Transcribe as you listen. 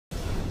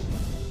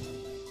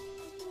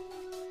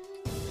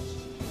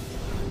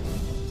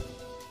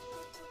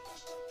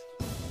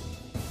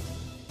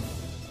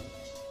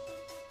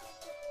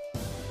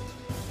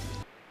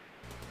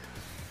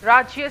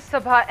Rajya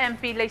Sabha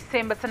MP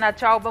Laysemba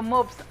THANGJAM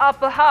moves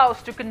upper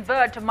house to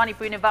convert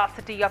Manipur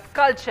University of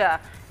Culture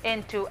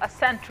into a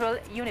central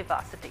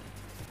university.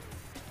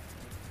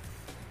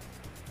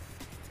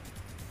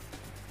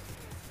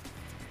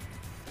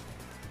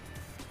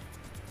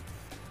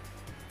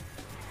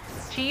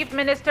 Chief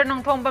Minister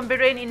Nongthong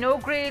Bambiren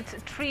inaugurates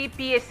 3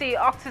 PSA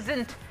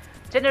oxygen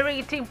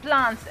generating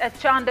plants at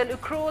Chandal,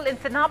 Ukhrul and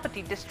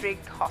Senapati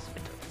district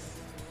hospitals.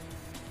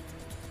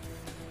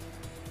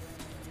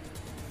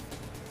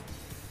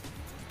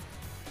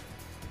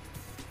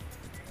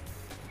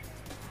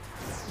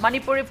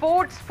 Manipur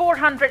reports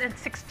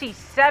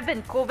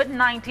 467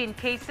 COVID-19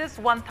 cases,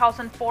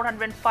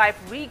 1,405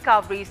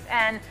 recoveries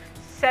and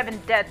 7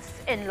 deaths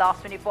in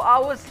last 24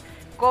 hours.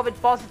 COVID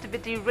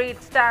positivity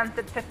rate stands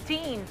at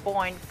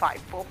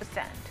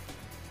 15.54%.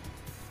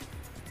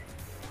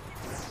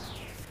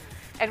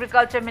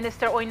 Agriculture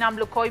Minister Oinam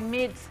Lukoi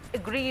meets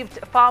aggrieved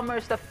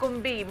farmers of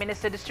Kumbi.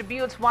 Minister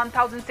distributes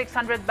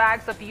 1,600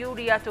 bags of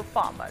urea to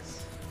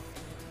farmers.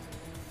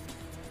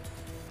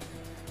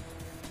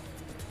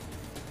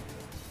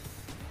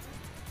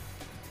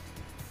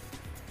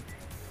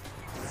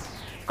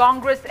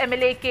 Congress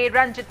MLA K.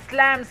 Ranjit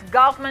slams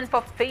government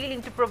for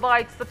failing to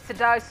provide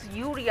subsidized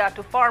urea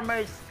to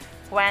farmers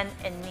when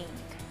in need.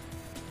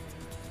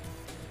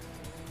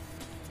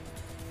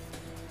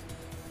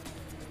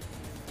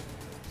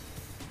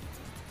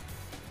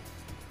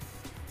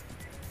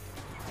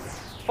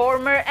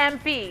 Former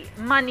MP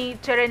Mani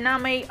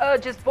Cherename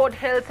urges both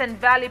hills and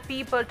valley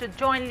people to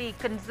jointly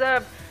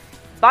conserve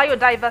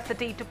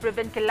biodiversity to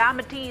prevent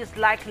calamities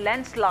like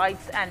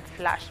landslides and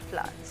flash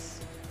floods.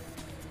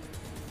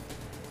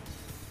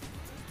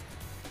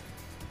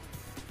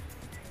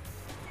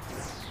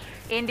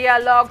 India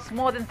logs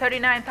more than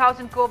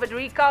 39,000 COVID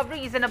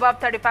recoveries and above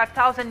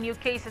 35,000 new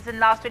cases in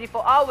last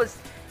 24 hours.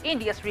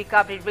 India's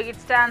recovery rate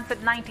stands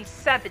at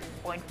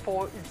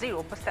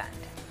 97.40%.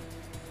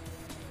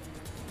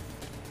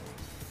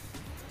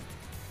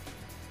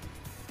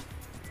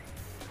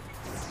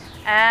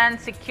 And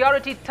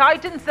security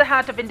tightens the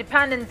hat of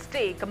Independence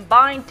Day.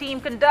 Combined team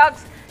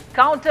conducts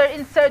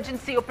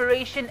counter-insurgency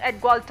operation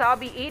at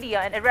Gwaltabi area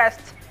and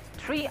arrests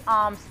 3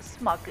 arms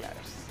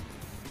smugglers.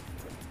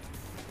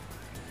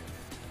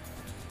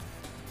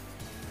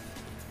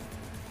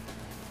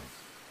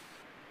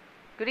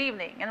 Good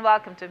evening and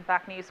welcome to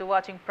Impact News. You're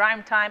watching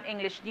Primetime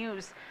English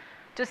News.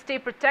 To stay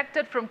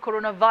protected from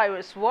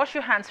coronavirus, wash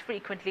your hands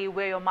frequently,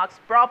 wear your masks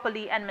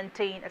properly and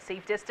maintain a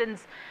safe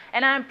distance.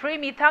 And I am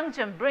PREMI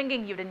THANGJAM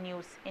bringing you the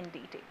news in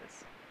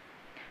details.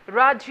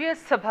 Rajya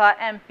Sabha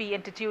MP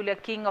and titular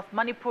King of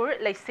Manipur,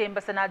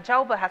 Laysemba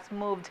THANGJAM has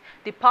moved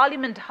the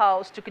Parliament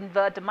House to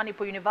convert the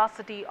Manipur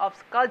University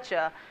of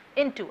Culture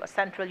into a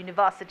central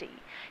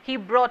university. He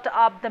brought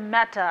up the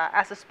matter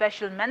as a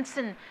special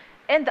mention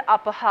in the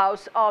upper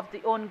house of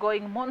the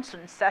ongoing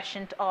monsoon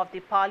session of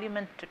the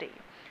parliament today,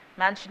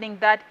 mentioning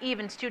that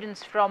even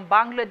students from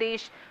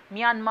Bangladesh,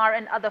 Myanmar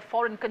and other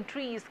foreign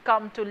countries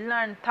come to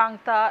learn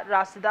Thangta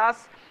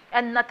Rasidas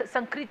and Nat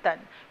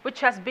Sankritan,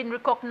 which has been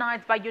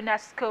recognized by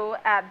UNESCO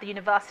at the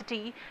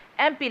university.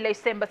 MP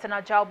Laysemba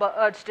THANGJAM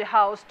urged the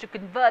House to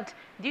convert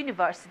the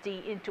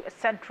university into a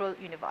central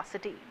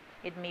university.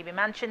 It may be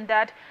mentioned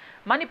that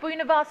Manipur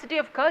University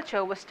of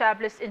Culture was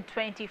established in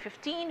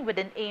 2015 with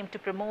an aim to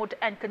promote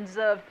and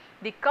conserve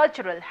the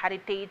cultural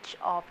heritage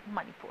of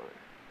Manipur.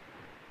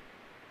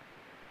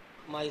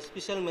 My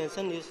special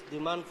mention is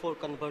demand for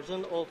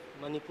conversion of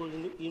Manipur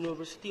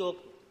University of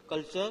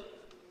Culture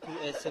to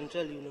a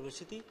central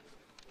university.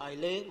 I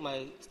lay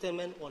my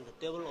statement on the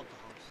table of the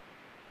House.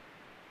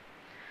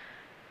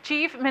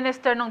 Chief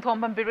Minister Nongthong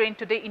Bambiren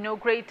today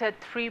inaugurated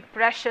 3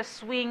 pressure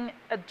swing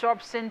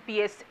absorption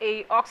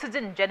PSA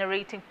oxygen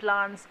generating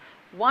plants,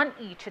 1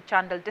 each at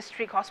Chandal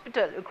District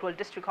Hospital, Ukhrul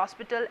District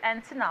Hospital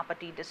and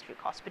Senapati District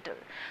Hospital.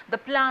 The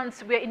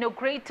plants were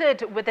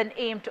inaugurated with an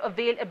aim to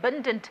avail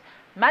abundant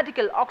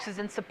medical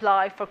oxygen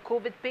supply for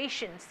COVID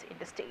patients in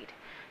the state.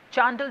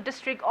 Chandal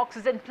District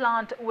Oxygen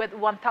Plant with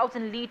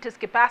 1,000 litres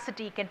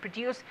capacity can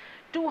produce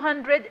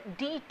 200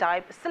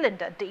 D-type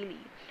cylinder daily.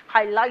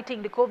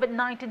 Highlighting the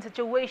COVID-19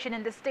 situation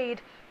in the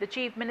state, the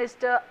Chief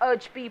Minister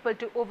urged people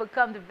to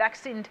overcome the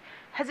vaccine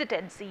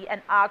hesitancy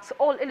and asked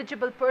all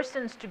eligible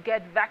persons to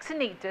get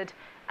vaccinated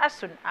as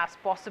soon as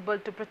possible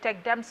to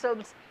protect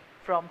themselves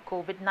from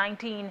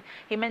COVID-19.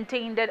 He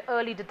maintained that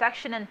early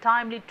detection and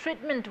timely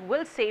treatment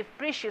will save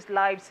precious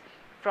lives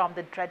from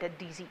the dreaded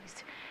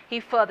disease. He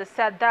further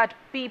said that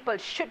people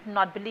should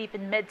not believe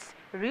in myths,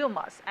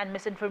 rumors and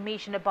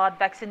misinformation about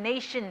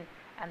vaccination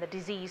and the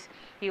disease.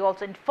 He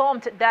also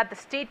informed that the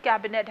State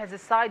Cabinet has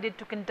decided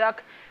to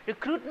conduct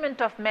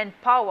recruitment of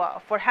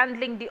manpower for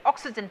handling the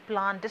oxygen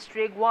plant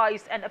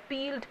district-wise and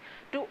appealed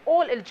to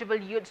all eligible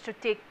youths to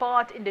take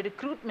part in the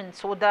recruitment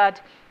so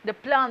that the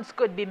plants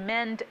could be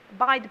manned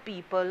by the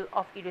people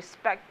of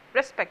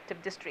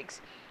respective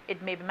districts.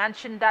 It may be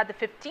mentioned that the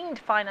 15th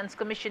Finance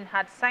Commission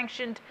had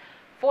sanctioned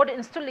for the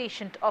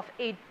installation of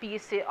 8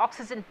 PSA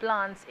oxygen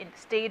plants in the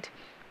state.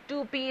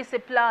 2 PSA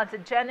plants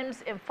at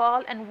Jenims,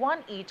 Imphal and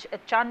 1 each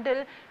at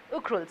Chandal,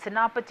 Ukhrul,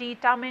 Senapati,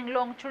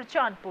 Tamenglong,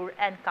 Churchandpur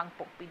and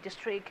Kangpokpi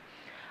district.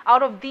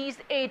 Out of these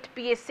 8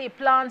 PSA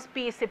plants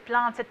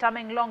at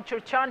Tamenglong,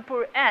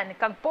 Churchandpur and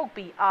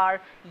Kangpokpi are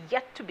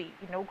yet to be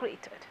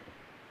inaugurated.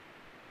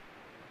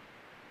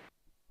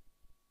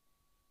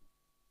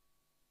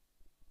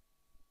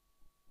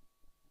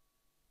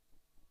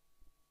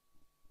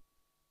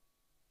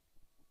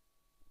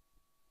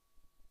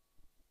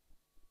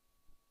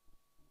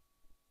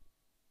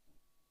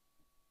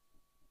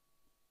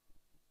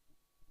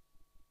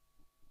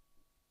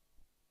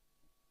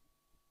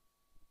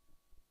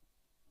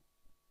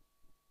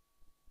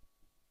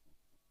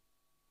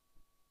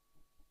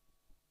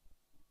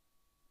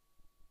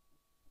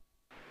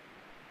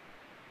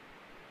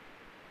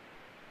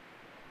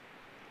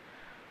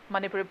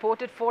 Manipur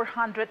reported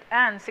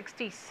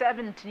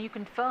 467 new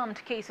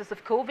confirmed cases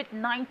of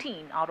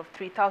COVID-19 out of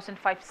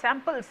 3,005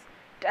 samples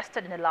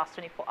tested in the last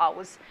 24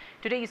 hours.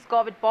 Today's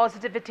COVID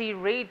positivity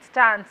rate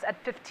stands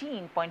at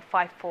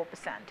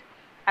 15.54%.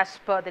 As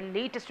per the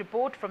latest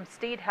report from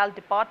State Health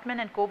Department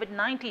and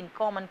COVID-19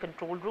 Common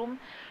Control Room,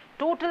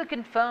 total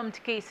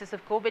confirmed cases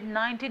of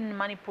COVID-19 in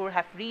Manipur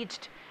have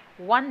reached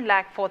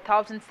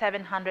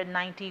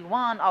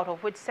 1,04,791, out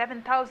of which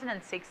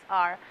 7,006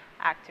 are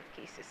active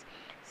cases.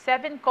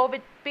 7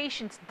 COVID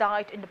patients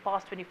died in the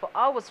past 24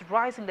 hours,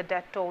 rising the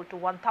death toll to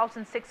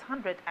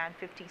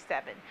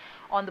 1,657.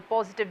 On the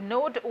positive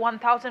note,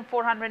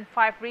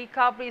 1,405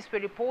 recoveries were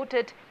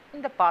reported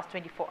in the past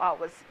 24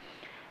 hours.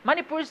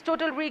 Manipur's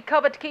total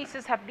recovered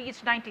cases have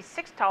reached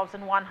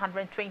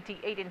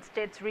 96,128.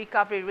 Instead,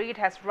 recovery rate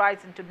has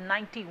risen to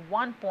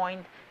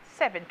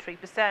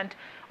 91.73%.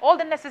 All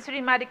the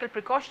necessary medical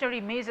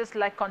precautionary measures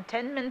like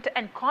containment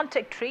and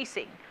contact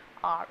tracing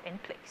are in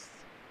place.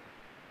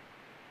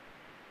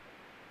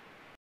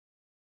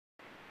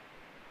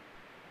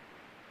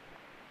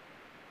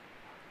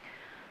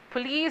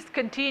 Police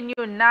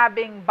continue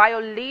nabbing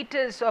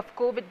violators of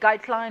COVID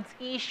guidelines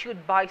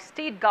issued by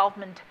state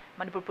government.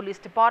 Manipur Police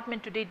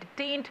Department today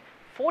detained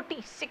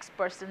 46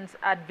 persons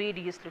at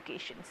various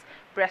locations.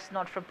 Press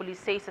note from police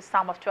says a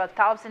sum of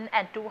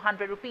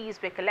 12,200 rupees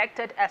were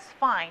collected as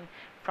fine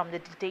from the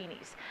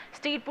detainees.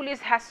 State police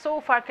has so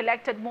far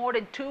collected more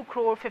than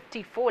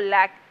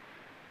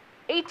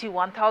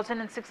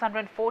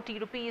 2,54,81,640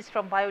 rupees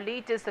from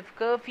violators of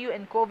curfew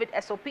and COVID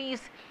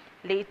SOPs.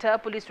 Later,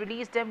 police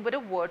released them with a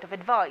word of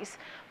advice.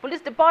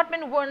 Police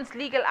Department warns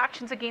legal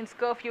actions against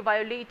curfew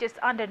violators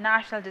under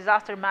National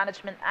Disaster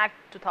Management Act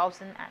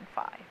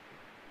 2005.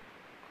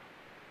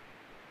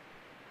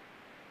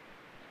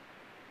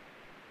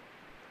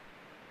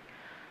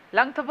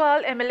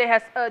 Langthabal MLA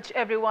has urged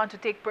everyone to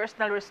take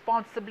personal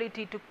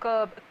responsibility to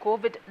curb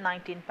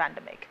COVID-19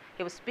 pandemic.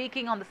 He was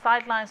speaking on the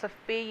sidelines of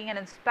paying an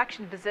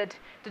inspection visit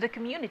to the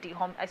Community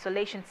Home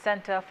Isolation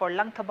Center for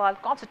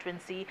Langthabal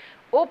constituency,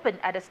 open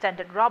at a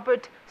Standard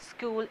Robert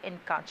School in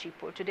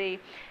Kanchipur today.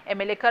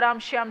 MLA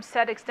THANGJAM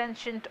said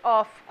extension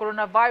of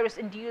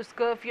coronavirus-induced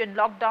curfew and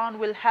lockdown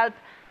will help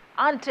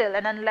until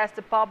and unless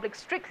the public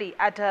strictly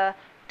adhere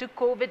to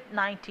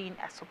COVID-19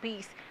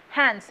 SOPs.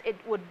 Hence, it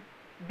would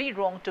be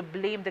wrong to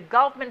blame the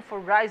government for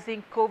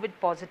rising COVID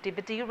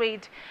positivity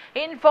rate.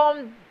 He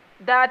informed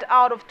that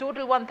out of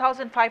total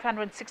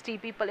 1,560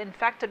 people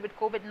infected with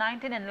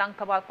COVID-19 in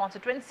Langthabal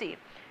constituency,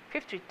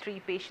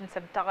 53 patients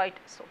have died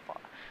so far.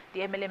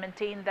 The MLA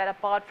maintained that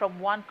apart from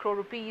 1 crore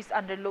rupees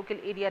under Local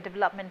Area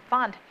Development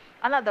Fund,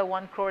 another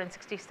 1 crore and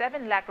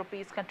 67 lakh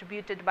rupees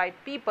contributed by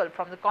people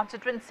from the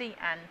constituency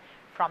and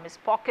from his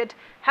pocket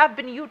have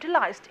been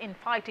utilized in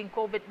fighting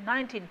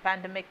COVID-19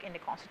 pandemic in the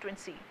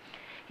constituency.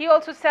 He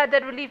also said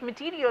that relief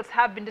materials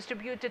have been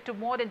distributed to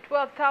more than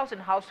 12,000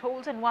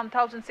 households and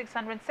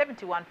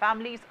 1,671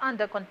 families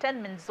under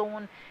containment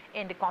zone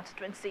in the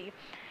constituency.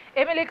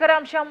 MLA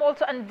THANGJAM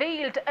also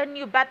unveiled a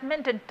new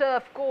badminton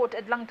turf court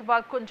at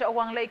Langthabal Kunja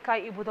Awang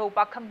Ibudho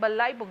Pakhambal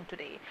Laibung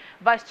today.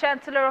 Vice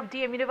Chancellor of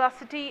DM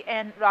University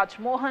and Raj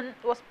Mohan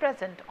was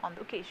present on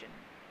the occasion.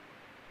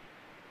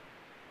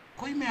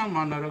 Koi me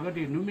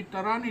amanaragadi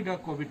numitarani da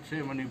COVID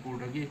se Manipur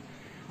dagi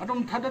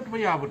adum thadat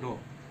bayabado.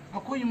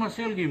 Akoi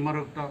masel gi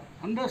marakta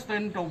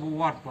understand to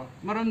watpa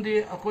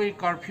maramdi akoi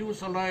curfew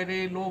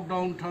salai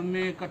lockdown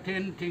thamme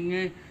kathen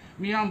thinge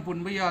miyam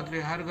pun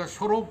bayadre harga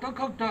sorok ta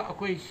khakta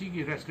akoi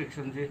sigi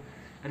restriction je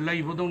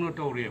laibodong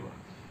to reba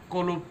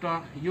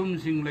kolupta yum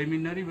sing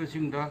laiminari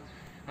basingda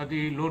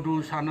adi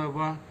lodu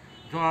sanaba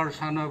jar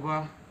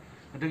sanaba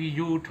adagi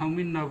yu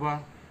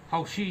thangminnaba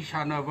hausi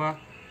sanaba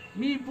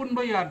mi pun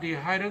bayade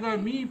hairaga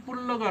mi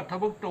pullaga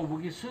thabak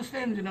tawbugi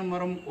system jina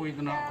maram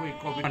oidna akoi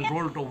covid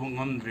control to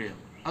ngamdre.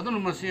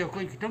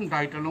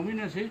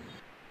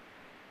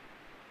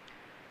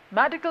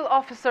 Medical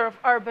Officer of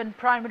Urban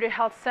Primary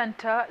Health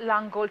Center,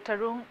 Langol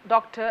Tarung,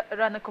 Dr.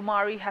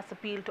 Ranakumari has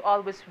appealed to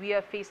always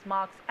wear face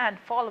masks and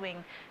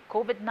following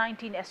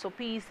COVID-19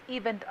 SOPs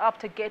even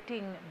after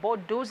getting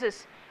both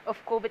doses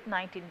of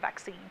COVID-19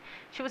 vaccine.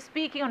 She was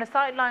speaking on the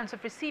sidelines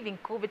of receiving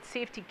COVID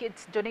safety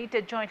kits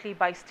donated jointly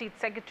by State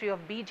Secretary of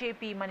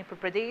BJP Manipur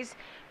Pradesh,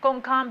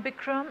 Kongkham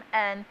Bikram,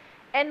 and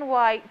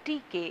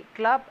NYTK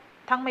Club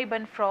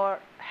THANGJAM for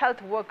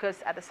health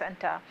workers at the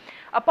center.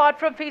 Apart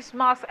from face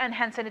masks and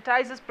hand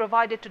sanitizers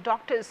provided to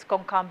doctors,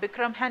 Kongkham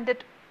Bikram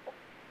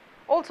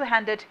also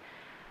handed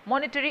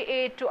monetary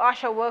aid to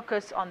ASHA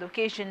workers on the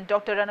occasion.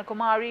 Dr.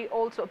 Ranakumari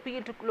also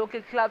appealed to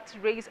local clubs to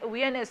raise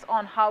awareness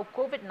on how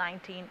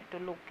COVID-19 to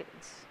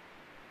locals.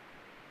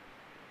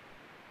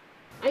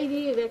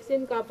 ID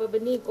vaccine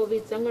kapabani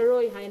COVID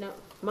sangaroi haina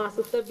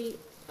masuktabi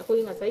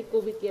akoi ngasai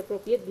COVID ke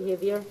appropriate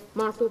behavior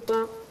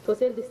masupa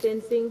social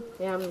distancing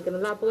yam kana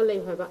lapaga lei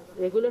haba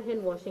regular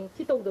hand washing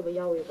si tawdaba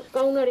yawe ba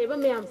kauna reba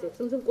mayam se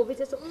sum COVID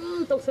se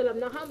sum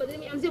tawsalamna ha badri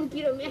mayam se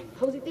kirame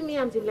hausikti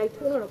mayam se lai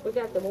thona rakpa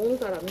ja tamong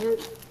karamna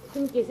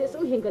sum cases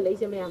sum hengal lai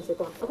se mayam se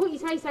ko akoi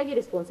isa gi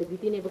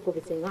responsibility ne ba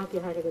COVID se nga ke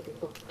haraga de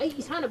ko ai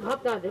isa na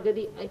bhab ta daga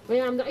di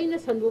mayam da aina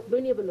sanduk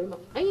doni ba loima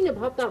aina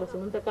bhab ta ba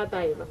sum ta ka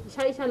tai ba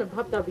isa na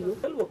bhab ta biu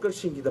health worker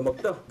singi da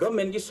makta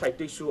government gi side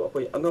te su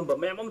akoi angamba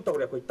mayam am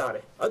tawre akoi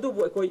tare adu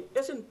bo akoi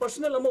as in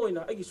personal amo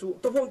ina agi su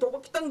tofom to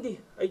kitang di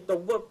ai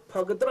tawba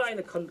phagadra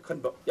ina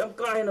khanba yam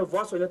ka ina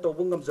was oina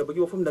tawbu ngamjabagi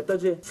ofum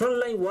nataje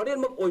frontline warrior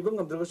mak oiba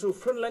ngamdraga su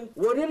frontline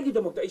warrior gi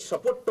da makta ai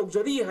support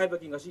tawjari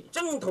haibagi ngasi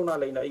chang thona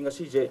leina ai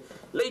ngasi je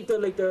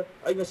later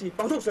ai ngasi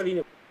pangthok sari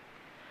ne.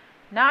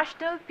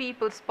 National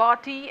People's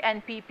Party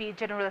NPP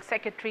General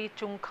Secretary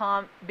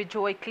Chungkham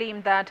Bijoy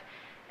claimed that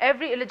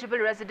every eligible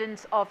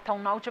resident of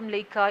THANGJAM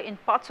Lekha in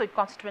Patsoi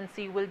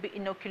constituency will be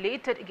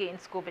inoculated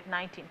against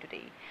COVID-19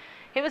 today.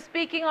 He was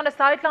speaking on the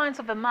sidelines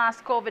of a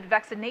mass COVID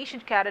vaccination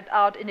carried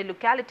out in a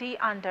locality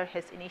under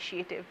his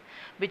initiative.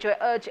 Bijoy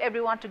urged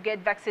everyone to get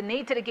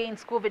vaccinated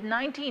against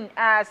COVID-19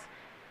 as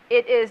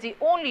it is the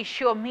only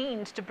sure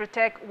means to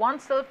protect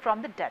oneself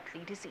from the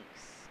deadly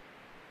disease.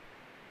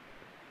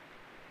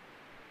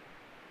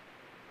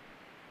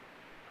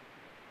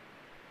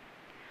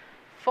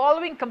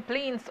 Following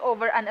complaints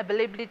over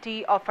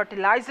unavailability of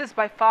fertilizers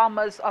by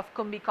farmers of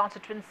Kumbi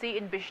constituency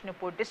in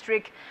Bishnupur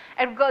district,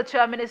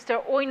 Agriculture Minister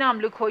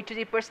Oinam Lukhoi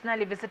today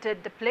personally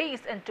visited the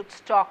place and took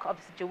stock of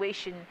the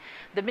situation.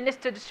 The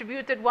minister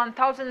distributed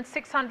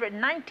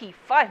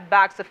 1,695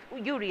 bags of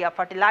urea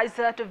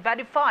fertilizer to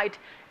verified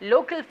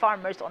local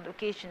farmers on the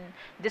occasion.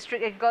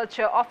 District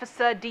Agriculture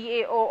Officer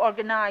DAO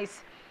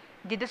organized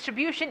the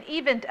distribution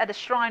event at the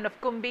shrine of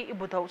Kumbi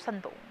Ibudhau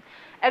Sandong.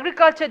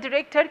 Agriculture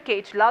Director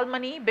K.H.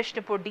 Lalmani,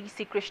 Bishnupur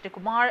DC Krishna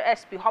Kumar,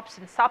 SP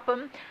Hobson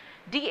Sapam,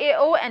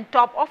 DAO and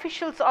top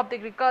officials of the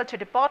Agriculture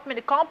Department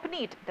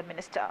accompanied the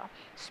minister.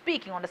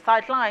 Speaking on the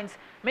sidelines,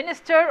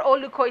 Minister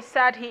Olukhoi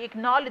said he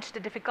acknowledged the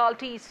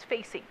difficulties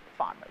facing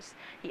farmers.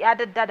 He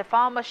added that the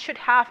farmers should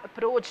have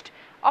approached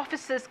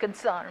officers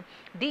concerned,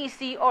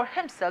 DC or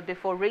himself,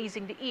 before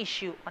raising the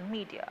issue on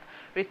media.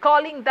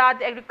 Recalling that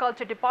the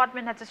Agriculture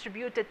Department has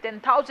distributed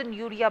 10,000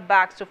 urea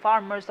bags to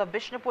farmers of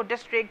Bishnupur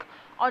district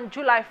on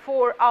July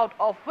 4, out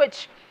of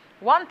which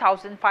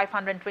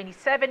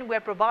 1,527 were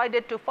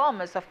provided to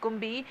farmers of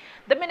Kumbi,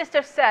 the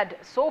minister said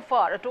so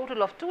far a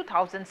total of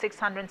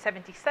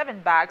 2,677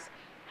 bags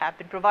have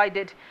been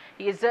provided.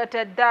 He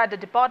asserted that the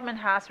department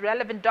has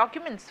relevant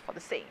documents for the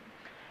same.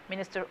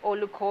 Minister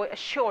Olukhoi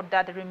assured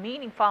that the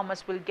remaining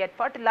farmers will get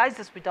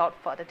fertilizers without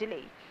further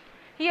delay.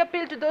 He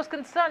appealed to those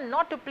concerned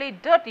not to play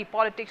dirty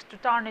politics to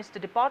tarnish the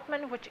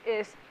department, which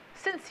is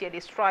sincerely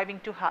striving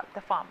to help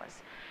the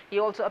farmers. He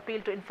also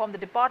appealed to inform the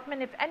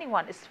department if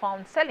anyone is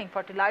found selling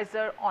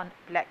fertilizer on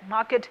black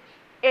market,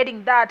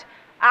 adding that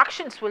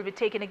actions will be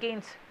taken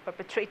against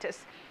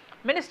perpetrators.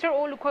 Minister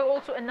Olukhoi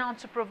also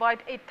announced to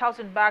provide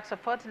 8,000 bags of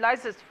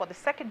fertilizers for the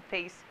second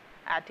phase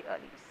at the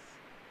earliest.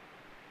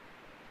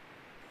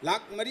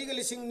 Lak mariga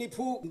lising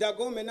nifu da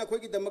government na khoi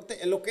ki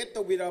damakta allocate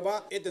to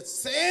biraba at the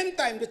same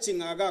time the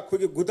chingaga khoi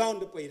ki godown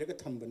de pairaga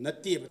thamba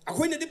natti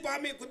akhoi na di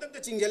pame kudak da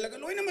chingjalaga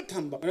loina ma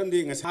thamba ram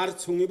di nga sar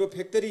chungi ba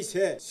factory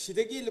se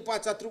sidagi lupa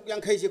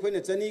 750 se khoi na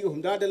chani ga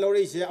humda da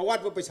lorei se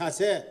awat ba paisa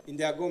se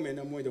India government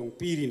na moi dong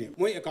piri ne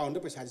moi account da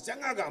paisa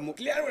changaga amu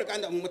clear wer kan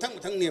da amu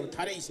mathang ne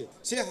thare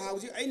se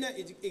hauji aina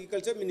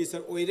agriculture minister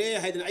oire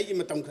haidan ai gi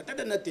matam khata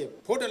da natti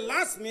for the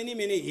last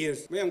many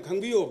years mayam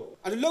khangbiyo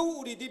adu low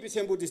uri di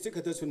Bishnupur district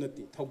khata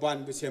sunati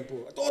Ban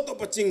Bishnupur atop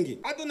pachingi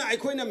aduna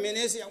aikhoina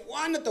manage yang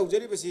wana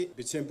tawjari basi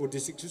Bishnupur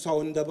district su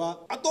sawandaba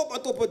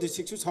atop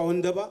district su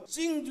sawandaba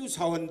ching ju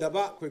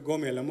sawandaba khoi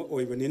government lama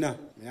oibanina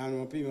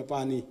mayam mapi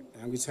mapani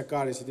yang gi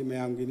sarkar sidi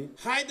mayam gi ni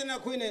haidana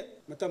khoine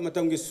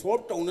matam gi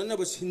solve tawnana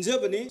ba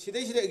sinjabani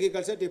sidai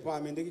agriculture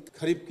department gi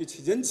kharif ki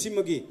season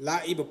simagi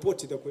laiba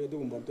pot sida khoi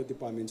adu umba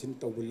department sin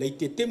tawbu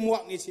leite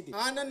teamwork ni sidi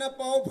hanana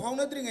pau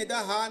phauna dringai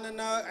da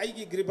hanana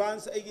aigi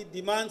grievance aigi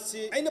demands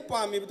si aina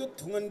pami bu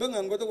thungan ba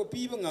nganggo da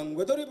piba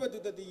nganggo da riba du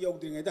da di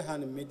yogdringai da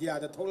han media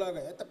da tholaga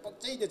eta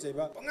pakchai da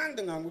chaiba pangang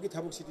da nganggo gi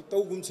thabuk sidi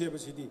tawgum cheba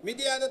sidi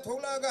media da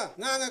tholaga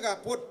ngangaga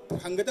pot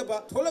phangada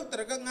ba tholak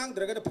taraga ngang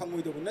draga da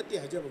phangoi da natti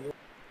hajaba.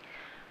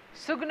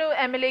 Sugnu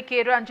MLA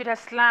K. Ranjit has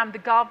slammed the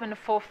government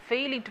for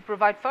failing to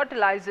provide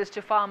fertilizers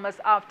to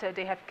farmers after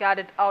they have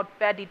carried out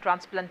paddy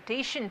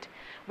transplantation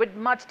with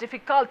much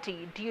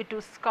difficulty due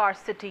to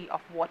scarcity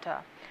of water.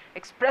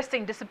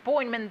 Expressing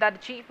disappointment that the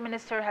Chief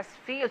Minister has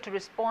failed to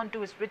respond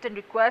to his written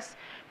request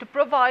to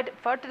provide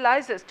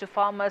fertilizers to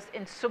farmers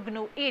in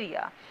Sugnu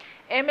area,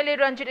 MLA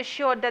Ranjit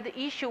assured that the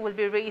issue will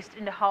be raised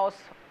in the House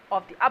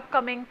of the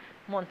upcoming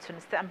monsoon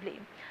assembly.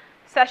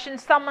 Session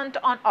summoned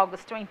on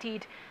August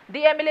 20th, the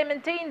MLA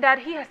maintained that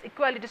he has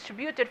equally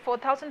distributed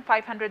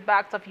 4,500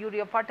 bags of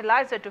urea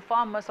fertilizer to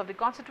farmers of the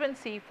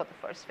constituency for the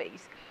first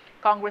phase.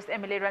 Congress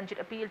MLA Ranjit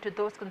appealed to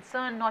those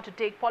concerned not to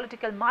take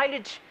political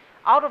mileage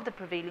out of the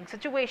prevailing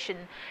situation.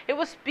 He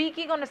was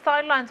speaking on the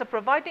sidelines of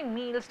providing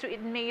meals to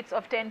inmates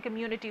of 10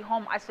 community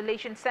home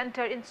isolation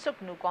center in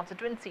Sugnu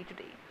constituency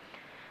today.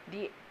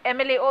 The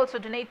MLA also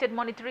donated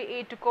monetary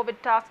aid to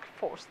COVID task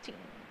force team.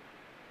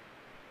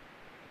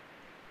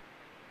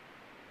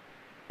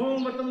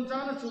 matam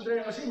chana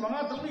chudre asi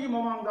manga tapni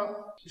mamangda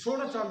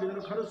isona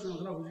chambidna khara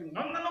chudna huji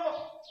nanganaba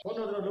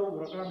hodra do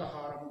rakanda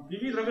haram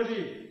bibi ragadi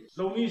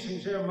lawni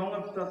singse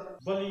mangapta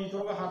bali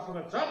toga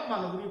hatga chap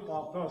managri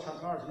papka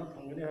sarkar sina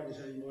phangani ha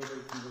bisai moi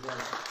thingda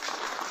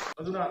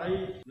aduna ai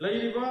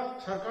lairiba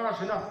sarkar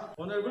sina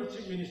honorable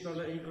chief minister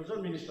la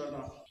agriculture minister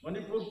na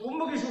manipur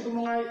pumbagi su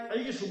kumangai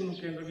ai gi sugnu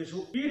kendra gi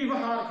su iriba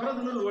har khara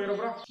duna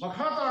loirabra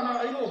makhata na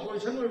ai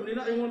opposition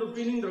oibnina ai ngondo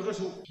pining draga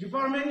su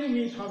department ni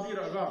mi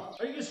thabiraga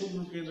ai gi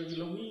sugnu kendra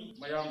gi lawni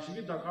mayam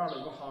sigi dakar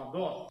la ha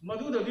do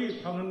madu dagi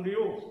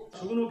phangandiyo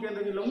sugnu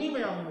kendra gi lawni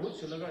mayam hut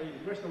silaga ai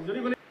request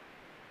tawjari bani.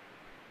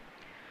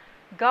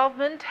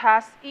 Government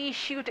has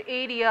issued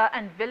area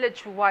and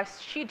village-wise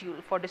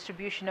schedule for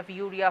distribution of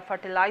urea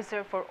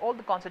fertilizer for all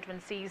the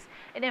constituencies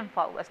in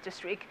Imphal West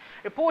District.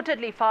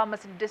 Reportedly,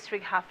 farmers in the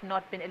district have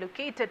not been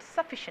allocated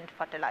sufficient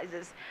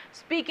fertilizers.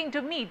 Speaking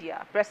to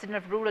media, President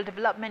of Rural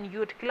Development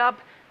Youth Club,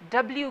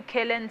 W.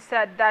 Kellen,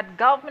 said that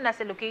government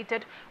has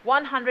allocated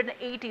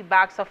 180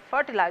 bags of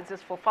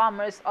fertilizers for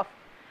farmers of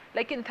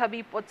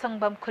Laikinthabi,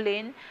 Potsangbam,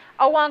 Kulen,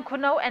 Awang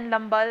Kunau and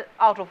Lambal,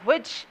 out of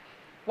which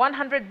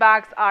 100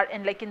 bags are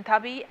in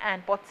Laikinthabi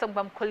and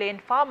Potsangbam Kulen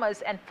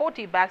farmers and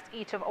 40 bags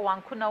each of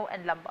Awang Kunau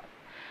and Lambal.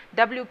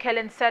 W.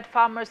 Kellen said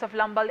farmers of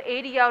Lambal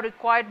area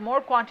required more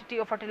quantity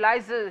of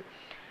fertilizer.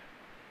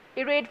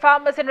 Irate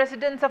farmers and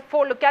residents of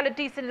 4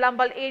 localities in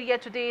Lambal area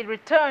today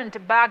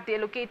returned back the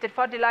allocated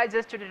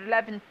fertilizers to the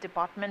relevant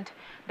department.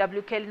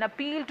 W. Kellen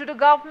appealed to the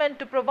government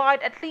to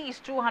provide at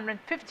least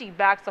 250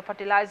 bags of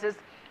fertilizers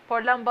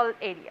for Lambal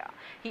area.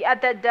 He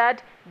added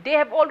that they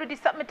have already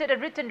submitted a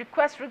written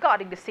request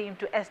regarding the same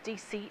to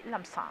SDC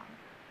Lamsang.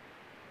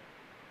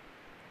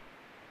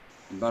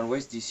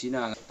 West DC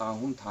na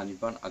tahum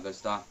thanipan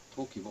Augusta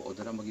thokibo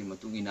order amagi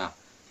matungina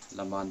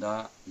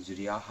Lambanda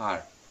Juria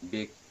Har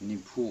beg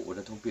nipu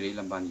order thokpirei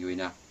Lamban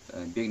yoina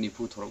beg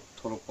nipu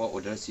thorokpa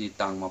order si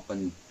tang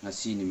mapan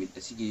ngasi nimit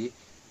asigi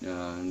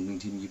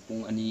nungthin gi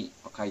pung ani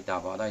akai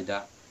taba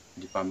daida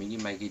department gi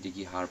maigi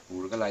digi har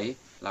purga lai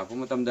lapu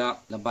matamda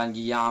Lamban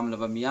gi yam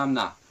laba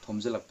miyamna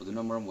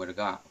thomjalakpaduna maram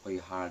oiraga khoi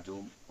har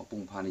du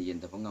mapung phana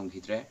yendaba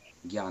ngamkhidre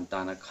gyan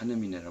tana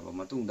khanaminaraba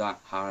matungda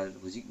har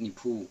hujik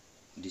nipu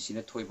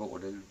disina thoiba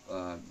order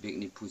beg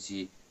nipu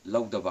si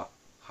laudaba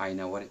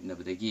haina warit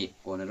nabadagi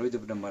kona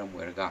roidabna maram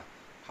oiraga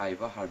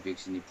haiba har beg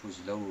si nipu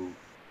si lauru.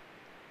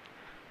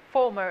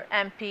 Former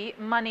MP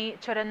Mani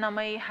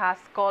Charannamai has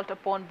called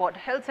upon both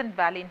hills and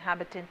valley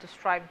inhabitants to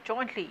strive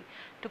jointly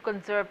to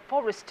conserve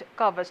forest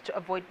covers to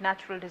avoid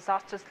natural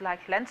disasters like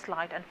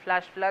landslide and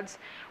flash floods,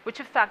 which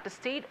affect the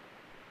state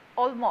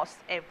almost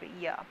every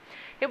year.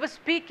 He was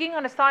speaking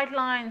on the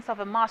sidelines of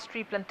a mass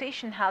tree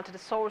plantation held at the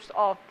source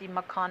of the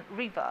Makan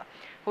River,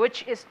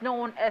 which is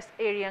known as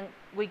Ariang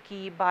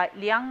Wiki by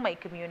Liangmai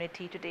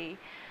community today.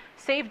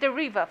 Save the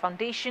River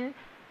Foundation,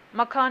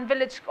 Makan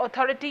Village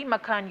Authority,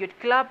 Makan Youth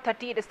Club,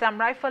 38 Assam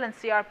Rifle and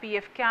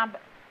CRPF Camp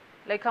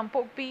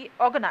Laikampokpi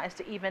organized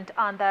the event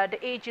under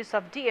the aegis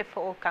of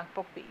DFO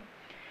Kangpokpi.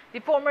 The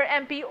former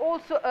MP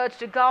also urged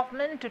the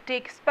government to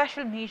take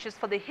special measures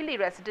for the hilly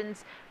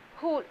residents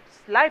whose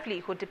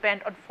livelihood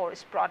depend on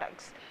forest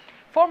products.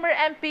 Former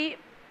MP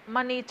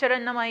Mani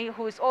Charannamai,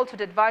 who is also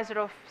the advisor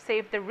of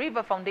Save the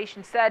River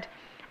Foundation, said,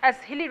 as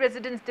hilly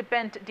residents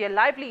depend their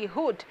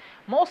livelihood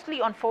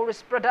mostly on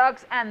forest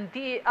products and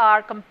they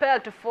are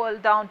compelled to fell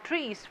down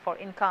trees for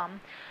income.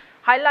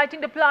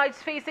 Highlighting the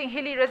plights facing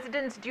hilly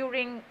residents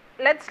during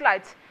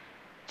landslides,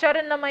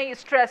 Charannamai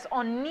stressed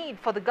on need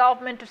for the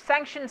government to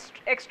sanction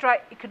extra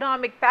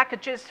economic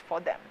packages for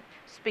them.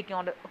 Speaking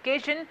on the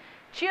occasion,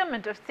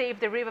 Chairman of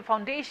Save the River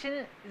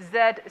Foundation,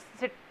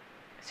 Z.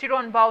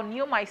 Sironbao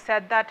Nyumai,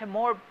 said that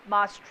more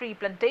mass tree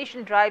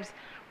plantation drives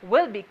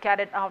will be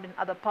carried out in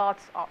other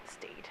parts of the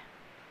state.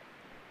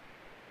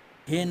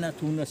 Hena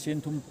tuna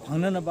sentum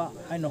pangnanaba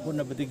haina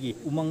honabadagi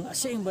umang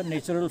asengba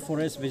natural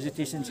forest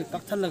vegetation se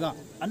kaktalaga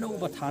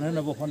anuba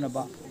thananaba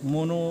honaba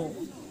mono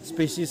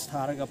species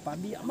tharaga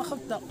pabi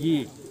amakhakta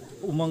gi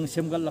umang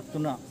semgal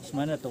laktuna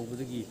smana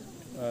tawbadagi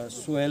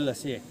soil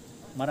ase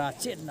mara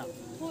chetna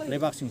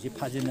lebak sing si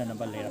phajina na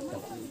ba lerak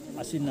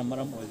asin na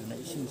maram oidna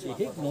ising si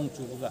hek nong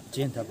chuga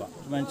chentaba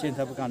man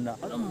chentaba kanda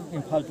alam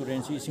imphal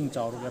turen si ising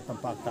chawruga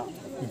tampakta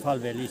imphal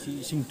valley si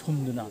ising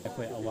thumduna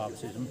akoi awab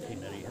se zum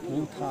thinari u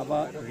thaba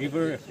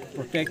river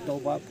protect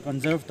toba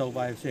conserve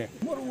toba se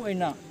moru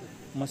oina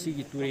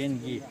masigi turen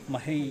gi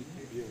mahei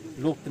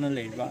lokna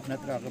leiba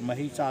natra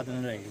mahi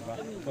chadana leiba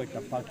koi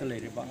tapakta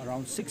leiba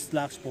around 6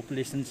 lakhs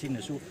population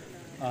sinasu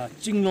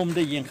chinglom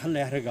de yeng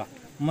khale haraga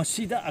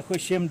masida akhoi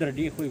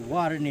semdradi akhoi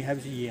warni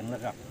habsi yeng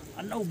laga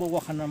anauba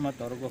wakhana ma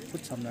torgo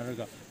khut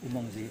samnaraga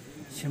umangji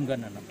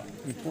semgana na ba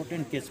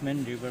important catchment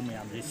river me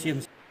amji sem.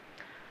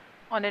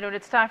 On that note,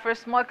 it's time for a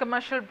small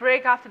commercial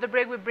break. After the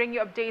break, we bring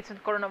you updates on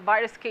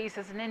coronavirus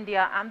cases in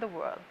India and the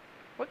world.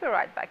 We'll be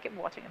right back. Keep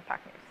watching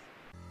Impact News.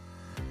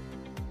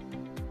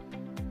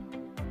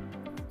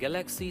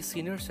 Galaxy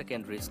Senior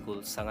Secondary School,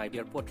 Sangai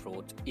Airport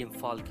Road,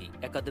 Imphal ki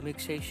academic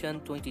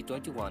session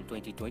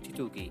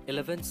 2021-2022 ki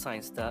 11th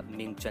Science ta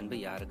ming chanba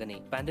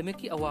yaragani. Pandemic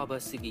ki awaba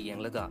sigi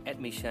yanglaga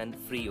admission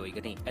free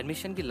oigani.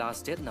 Admission ki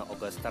last date na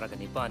August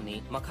taragani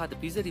pani makhad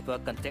pizariba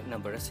contact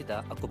number asida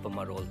akupa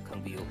marol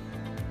khangbiyo.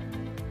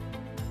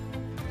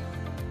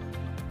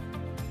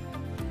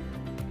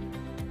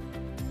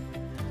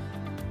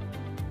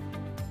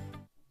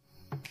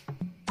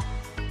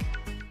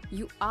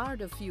 You are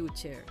the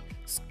future.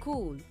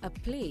 School, a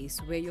place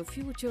where your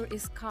future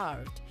is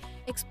carved.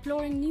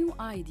 Exploring new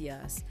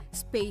ideas,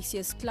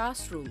 spacious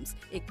classrooms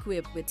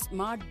equipped with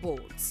smart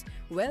boards,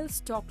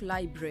 well-stocked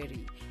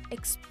library,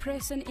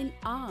 expression in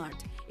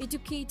art,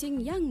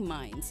 educating young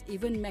minds,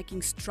 even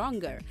making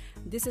stronger.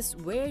 This is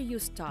where you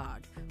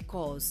start,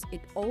 cause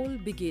it all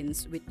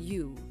begins with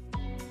you.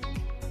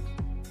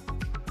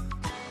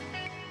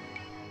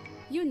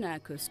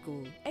 UNACO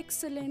School,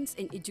 excellence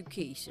in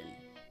education.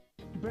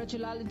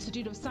 Brajulal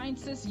Institute of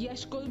Sciences,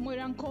 Yeshkol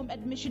Moirangkom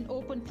admission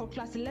open for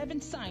class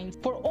 11 science.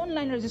 For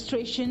online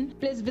registration,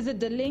 please visit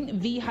the link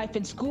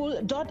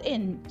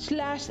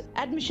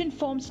v-school.in/admission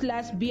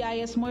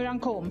form/BIS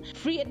Moirangkom.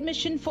 Free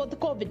admission for the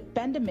COVID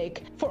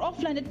pandemic. For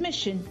offline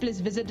admission,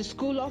 please visit the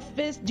school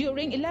office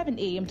during 11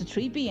 a.m. to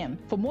 3 p.m.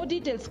 For more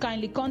details,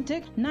 kindly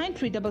contact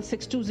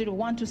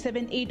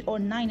 9366201278 or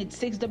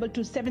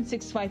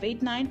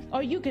 98622765889,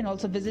 or you can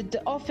also visit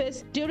the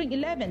office during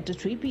 11 to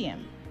 3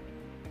 p.m.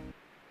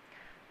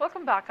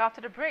 Welcome back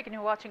after the break, and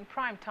you're watching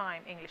Prime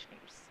Time English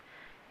News.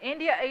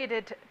 India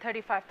added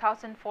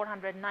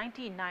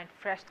 35,499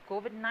 fresh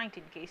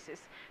COVID-19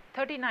 cases,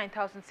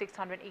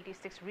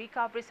 39,686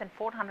 recoveries and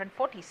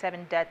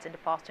 447 deaths in the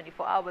past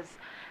 24 hours.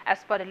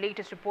 As per the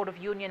latest report of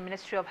Union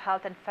Ministry of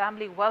Health and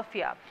Family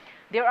Welfare,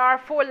 there are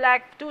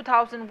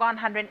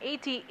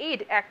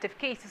 4,02,188 active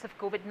cases of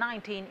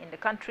COVID-19 in the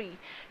country.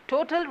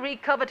 Total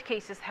recovered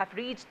cases have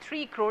reached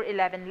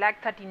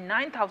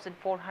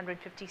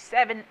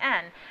 3,11,39,457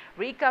 and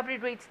recovery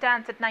rate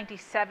stands at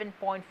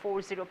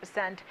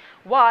 97.40%,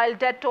 while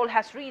death toll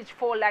has reached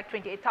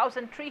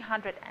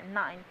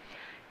 4,28,309.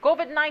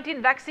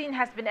 COVID-19 vaccine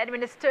has been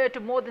administered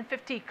to more than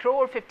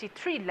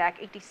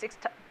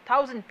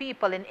 53,53,86,000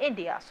 people in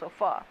India so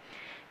far.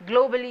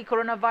 Globally,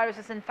 coronavirus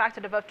has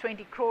infected above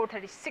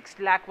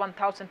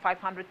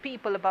 20,36,01,500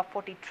 people, above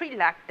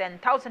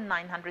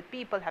 43,10,900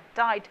 people have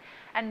died,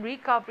 and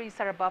recoveries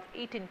are above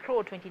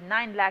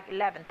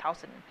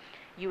 18,29,11,000.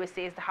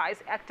 USA is the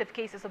highest active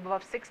cases of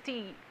above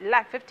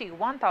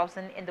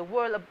 60,51,000 in the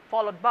world,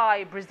 followed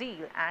by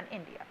Brazil and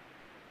India.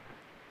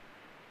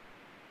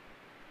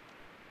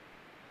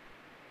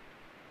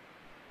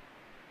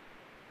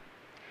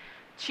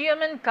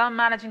 Chairman cum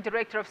Managing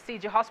Director of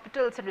CJ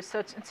Hospitals and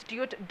Research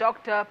Institute,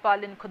 Dr.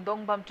 Palin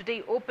Kundongbam,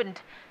 today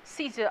opened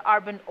CJ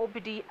Urban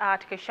OPD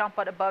at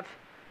Keshampad above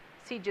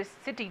CJ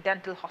City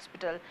Dental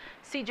Hospital.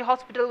 CJ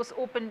Hospital was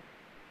opened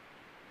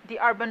the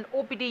Urban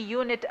OPD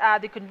unit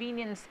at the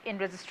convenience in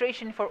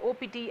registration for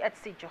OPD at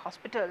CJ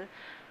Hospital.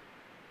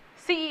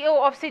 CEO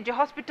of CJ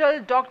Hospital,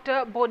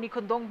 Dr. Boni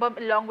Kundongbam,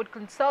 along with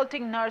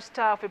consulting nurse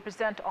staff, will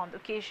present on the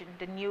occasion.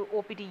 The new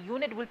OPD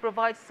unit will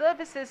provide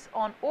services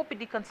on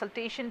OPD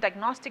consultation,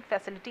 diagnostic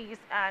facilities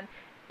and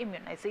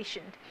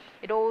immunization.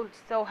 It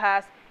also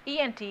has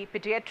ENT,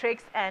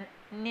 pediatrics and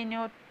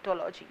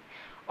neonatology,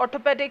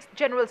 orthopedics,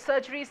 general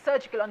surgery,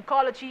 surgical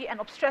oncology and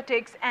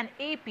obstetrics, and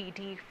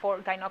APD for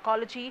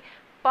gynecology.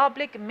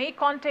 Public may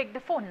contact the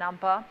phone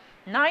number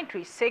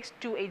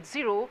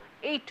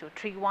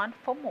 936-280-8231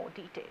 for more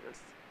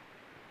details.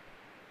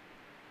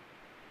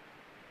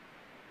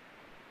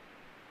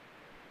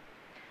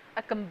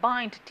 A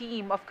combined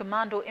team of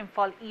Commando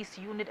Imphal East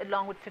Unit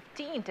along with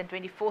 15th and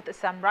 24th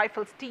Assam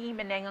Rifles team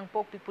in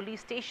Nangangpokpi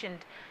Police Station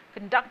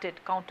conducted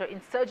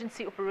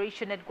counter-insurgency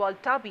operation at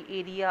Gwaltabi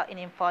area in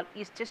Imphal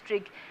East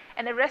District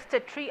and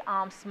arrested 3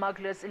 armed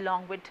smugglers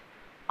along with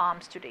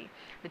arms today.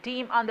 The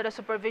team, under the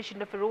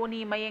supervision of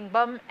Roni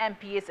Mayengbam,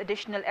 MPS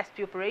Additional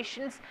SP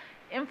Operations,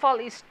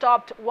 Imphal East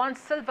stopped one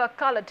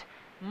silver-colored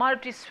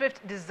Maruti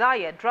Swift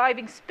Desire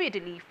driving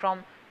speedily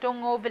from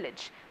Tongo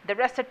village. The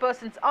arrested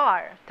persons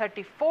are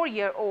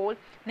 34-year-old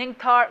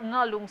Ningthar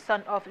Ngalung,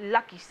 son of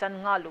Lucky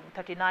San Ngalung,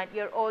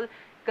 39-year-old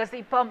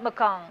Gazipam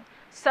Makang,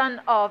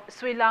 son of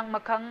Swilang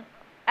Makang,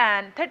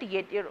 and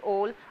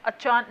 38-year-old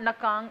Achan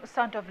Nakang,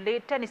 son of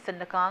late Tennyson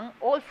Nakang,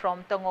 all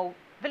from Tango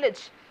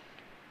village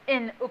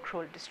in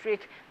Ukhrul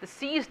district. The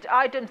seized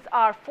items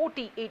are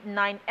 48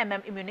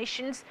 9mm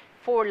ammunitions,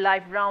 4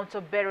 live rounds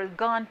of barrel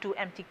gun, 2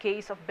 empty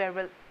case of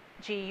barrel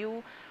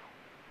GU,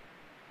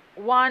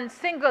 1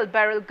 single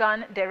barrel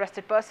gun. The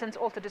arrested persons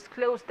also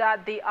disclosed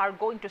that they are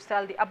going to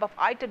sell the above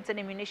items and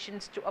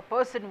ammunitions to a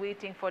person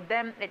waiting for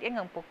them at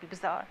Yangampopi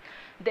Bazaar.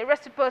 The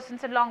arrested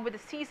persons, along with the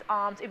seized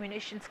arms,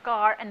 ammunitions,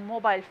 car and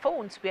mobile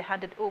phones, were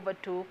handed over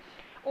to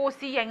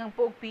OC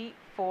Yangampopi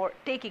for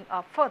taking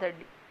up further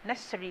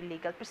necessary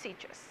legal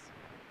procedures.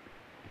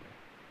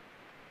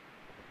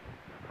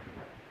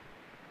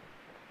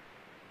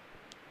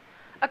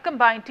 A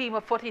combined team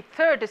of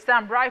 43rd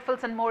Assam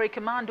Rifles and Mori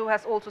Commando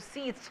has also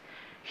seized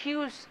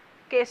huge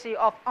cache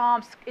of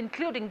arms,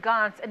 including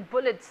guns and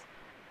bullets,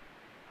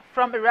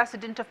 from a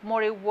resident of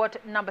Mori Ward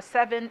number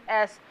 7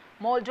 as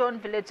Moljon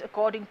village,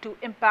 according to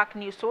Impact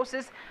News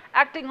sources.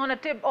 Acting on a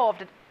tip-off,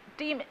 the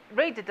team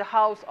raided the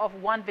house of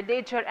one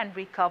villager and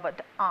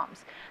recovered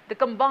arms. The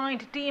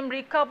combined team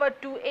recovered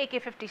 2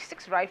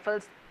 AK-56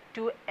 rifles,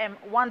 2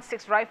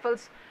 M16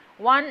 rifles,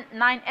 1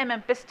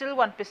 9mm pistol,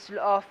 1 pistol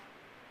of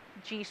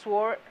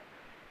G-Sword,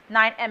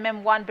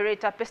 9mm 1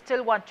 Beretta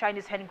pistol, 1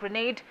 Chinese hand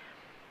grenade,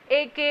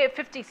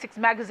 AK-56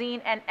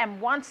 magazine and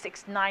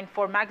M169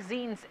 4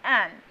 magazines,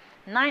 and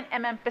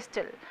 9mm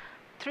pistol,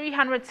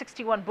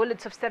 361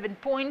 bullets of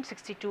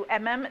 7.62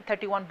 mm,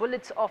 31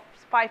 bullets of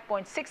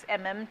 5.6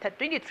 mm,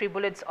 23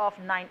 bullets of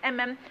 9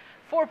 mm,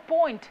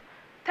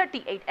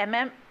 4.38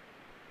 mm,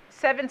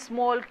 7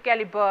 small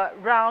caliber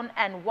round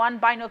and 1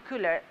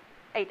 binocular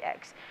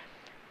 8x.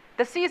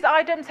 The seized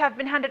items have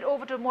been handed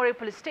over to Moreh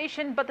police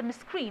station, but the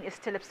miscreant is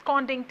still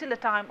absconding till the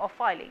time of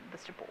filing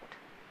this report.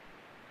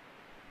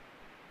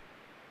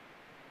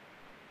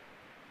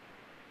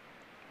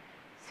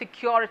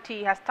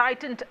 Security has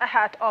tightened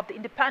ahead of the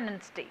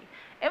Independence Day.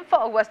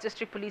 Imphal West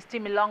District Police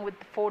Team, along with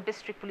the 4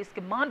 District Police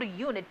Commando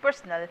Unit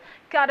personnel,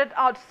 carried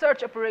out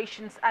search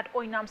operations at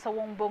Oinam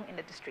Sawongbong in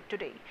the district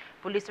today.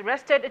 Police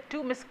arrested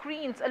 2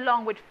 miscreants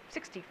along with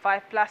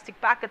 65 plastic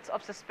packets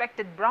of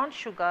suspected brown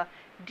sugar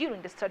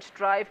during the search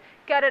drive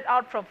carried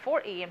out from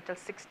 4 a.m. till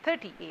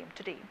 6:30 a.m.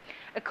 today.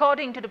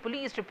 According to the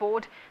police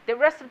report, the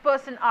arrested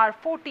persons are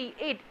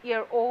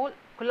 48-year-old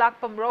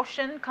Kulakpam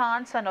Roshan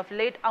Khan, son of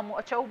late Amu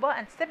Achauba,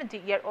 and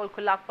 70-year-old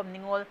Kulakpam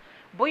Ningol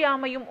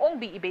Boyamayum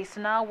Ongbi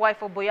Ibesana,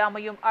 wife of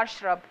Boyamayum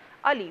Ashraf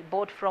Ali,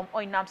 both from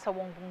Oinam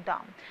Sawongbong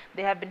Dam.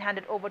 They have been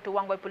handed over to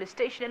Wangwai police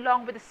station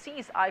along with the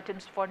seized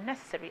items for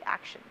necessary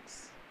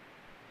actions.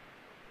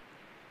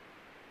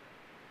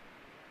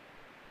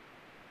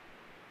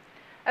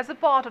 As a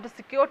part of the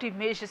security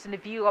measures in the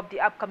view of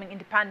the upcoming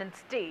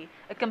Independence Day,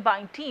 a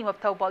combined team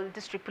of Taubal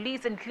District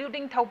Police,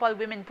 including Taubal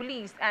Women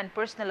Police and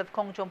personnel of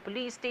Kongjom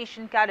Police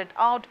Station, carried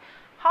out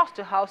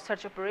house-to-house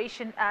search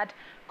operation at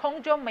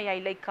Kongjom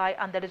Mayai Laikai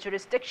under the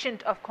jurisdiction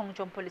of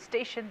Kongjom Police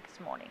Station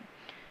this morning.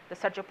 The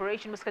search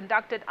operation was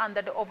conducted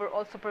under the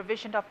overall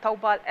supervision of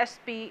Taubal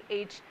SP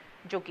H.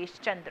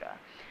 Jogesh Chandra.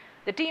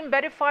 The team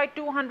verified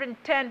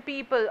 210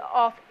 people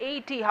of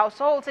 80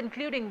 households,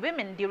 including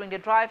women, during the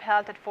drive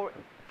held at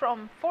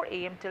from 4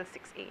 a.m. till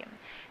 6 a.m.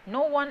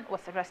 No one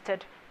was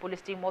arrested. Police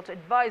team also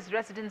advised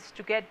residents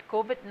to get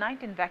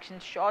COVID-19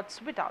 vaccine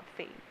shots without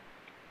fail.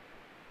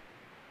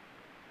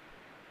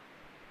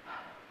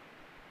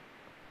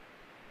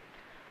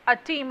 A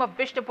team of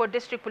Bishnupur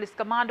District Police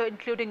Commando,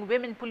 including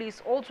women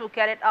police, also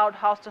carried out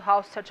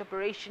house-to-house search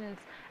operations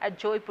at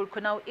Joypur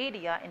Kunau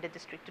area in the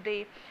district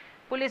today.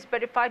 Police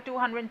verified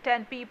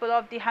 210 people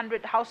of the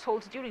 100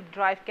 households during the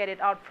drive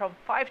carried out from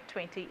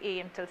 5:20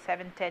 a.m. till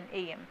 7:10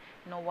 a.m.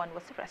 No one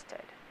was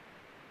arrested.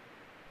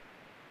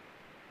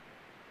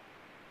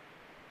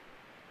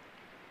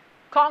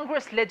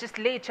 Congress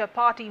Legislature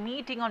Party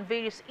meeting on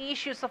various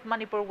issues of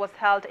Manipur was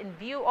held in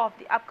view of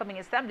the upcoming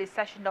assembly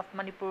session of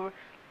Manipur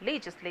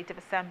Legislative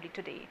Assembly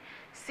today.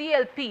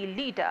 CLP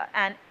leader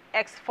and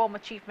ex-former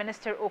Chief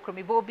Minister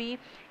Okrumi Bobi,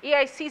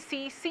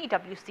 AICC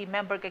CWC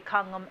member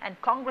Gekangam, and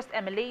Congress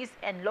MLAs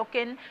and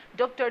Loken,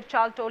 Dr.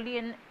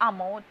 Chaltolian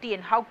Amo,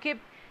 T.N. Haukip,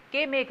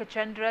 K.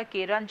 Meghachandra,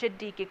 K. Ranjit,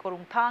 D.K.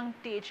 Korungthang,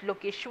 T.H.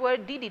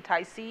 Lokeshwar, D.D.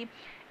 Taisi,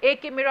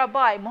 A.K.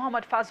 Mirabai,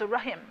 Muhammad Fazur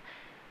Rahim,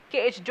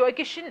 K.H.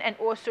 Joykishan, and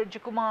O.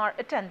 Surjakumar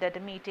attended the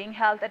meeting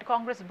held at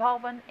Congress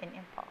Bhavan in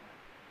Imphal.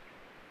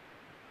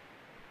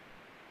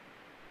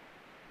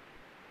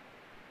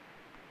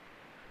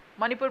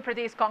 Manipur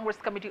Pradesh Congress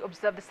Committee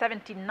observed the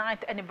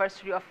 79th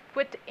anniversary of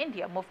Quit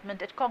India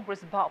movement at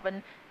Congress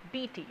Bhavan,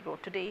 BT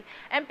Road today.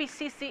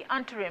 MPCC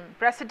interim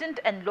president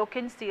and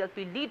Loken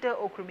CLP leader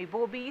Okrumi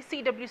Bobi,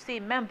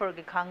 CWC member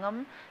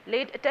Gekangam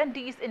led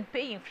attendees in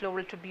paying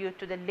floral tribute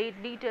to the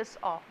late leaders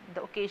of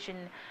the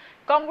occasion.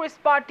 Congress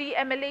party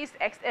MLAs,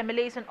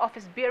 ex-MLAs and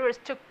office bearers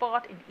took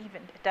part in the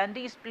event.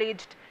 Attendees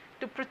pledged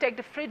to protect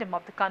the freedom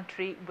of the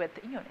country with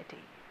unity.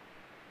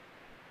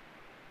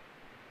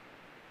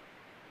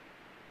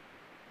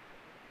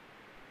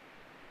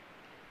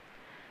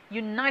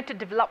 United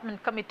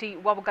Development Committee,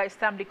 Wabugai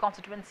Assembly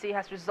Constituency,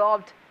 has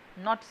resolved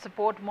not to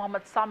support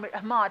Mohammad Samir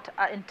Ahmad,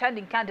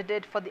 intending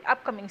candidate for the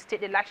upcoming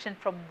state election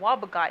from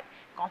Wabagai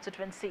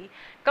constituency.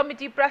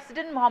 Committee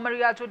President Muhammad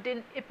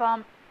Riajuddin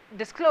Ipam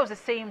disclosed the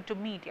same to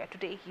media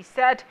today. He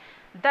said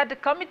that the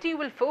committee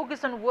will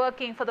focus on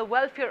working for the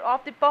welfare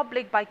of the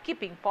public by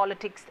keeping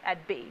politics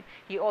at bay.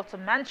 He also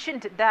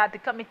mentioned that the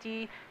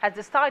committee has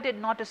decided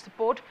not to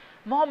support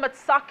Mohammad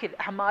Sakir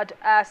Ahmad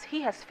as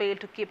he has failed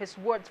to keep his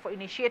words for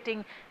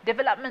initiating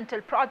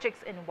developmental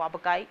projects in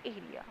Wabagai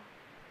area.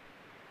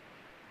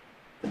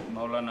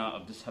 Maulana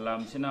Abdul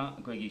Salam Sina,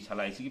 Kogi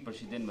Salaisi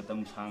President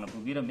Matam Sang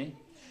Pubirame,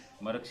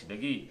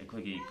 Maraksidagi,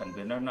 Kogi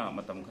Convener,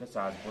 Matam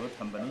Krasa,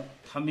 Tambani,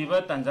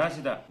 Tamiba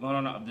Tanzasida,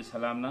 Maulana Abdul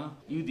Salamna,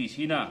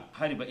 Udishina,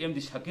 Hariba M.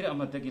 Sakir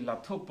Amatagi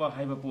Laptopa,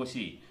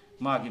 Hibaposi,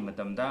 Magi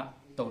Matamda,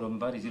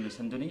 Torumba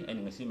resolution Duni,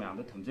 and Nasima,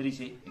 the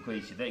Tamzerisi,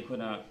 Equisida,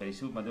 Icona,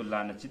 Perisu,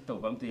 Madulana,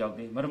 Chito, Bam to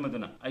Yagde,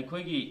 Marmaduna,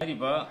 Ikogi,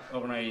 Hariba,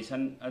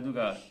 Organization,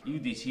 Aduga,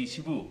 UDC,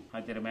 Sibu,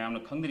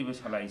 Hateramam, Kangri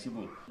Salai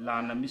Sibu,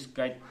 Lana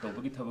Misguide,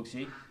 Tobaki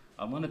Tabuxi.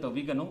 Amana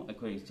Tobigano, a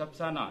quay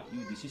Sapsana,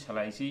 UDC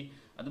Salaisi,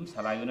 Adam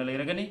Salayuna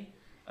Leragani,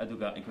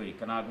 Aduga, a quay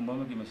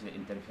Kanagumama,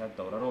 interfere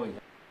Toraroi.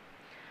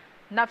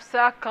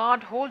 NAFSA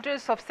card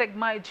holders of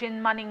Segmai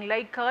Jin Manning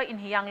Laika in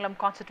Hyanglam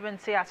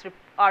constituency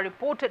are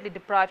reportedly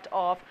deprived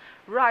of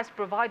rice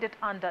provided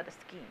under the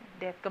scheme.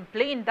 They have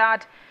complained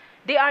that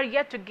they are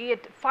yet to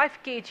get 5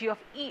 kg of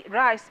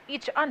rice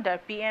each under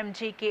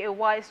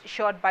PMJKAY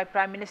shot by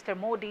Prime Minister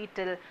Modi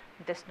till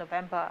this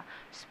November.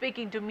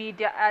 Speaking to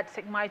media at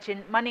Segmai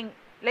Jin Manning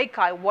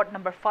Laikai, Ward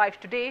number 5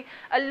 today,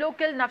 a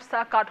local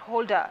NAFSA card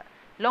holder,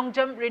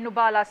 THANGJAM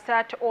Renubala,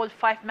 said all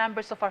 5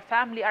 members of our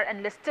family are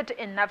enlisted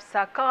in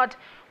NAFSA card,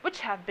 which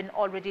have been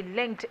already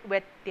linked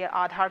with their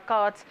Aadhaar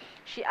cards.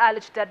 She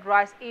alleged that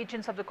rice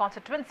agents of the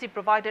constituency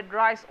provided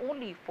rice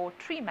only for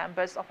 3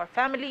 members of our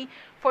family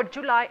for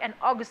July and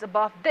August.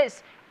 Above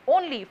this,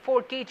 only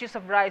 4 kgs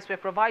of rice were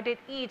provided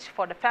each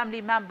for the family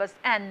members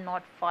and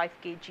not 5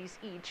 kgs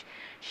each.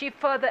 She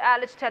further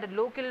alleged that a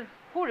local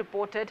who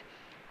reported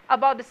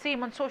about the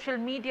same on social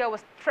media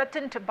was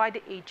threatened by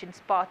the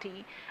agent's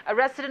party. A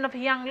resident of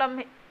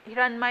Hyanglam,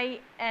 Hiranmai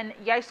and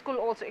Yai School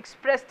also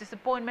expressed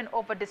disappointment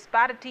over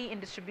disparity in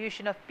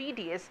distribution of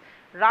PDS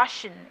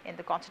ration in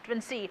the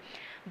constituency.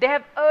 They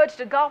have urged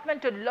the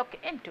government to look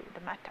into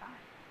the matter.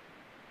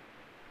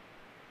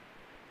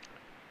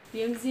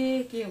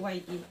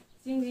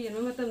 Singji no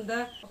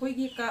matamda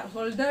akoigi card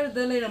holder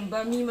da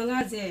leiramba mi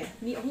manga je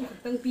mi ahum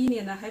khaktang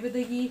pine na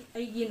haibadagi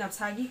aigi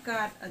napsagi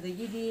card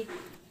adagi di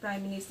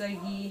Prime Minister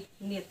gi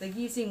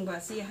netagi singba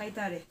si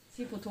haitare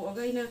si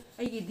puthoga ina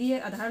aigi di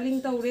Aadhaar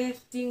link tawre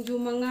singju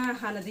manga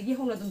hanadagi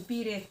hona dum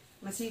pire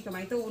masi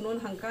kamai to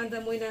non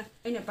hangkanda moina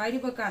aina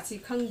pairiba card si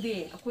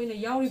khangde akoina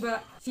yauriba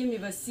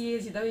simiba si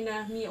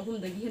sidaina mi ahum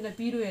dagi hena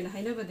piruena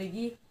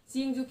hainabadagi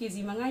Singju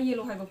kezi manga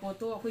yelo haiba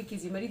poto akoi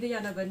kezi marida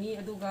yana bani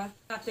aduga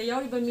ate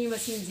yauriba mi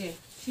masingje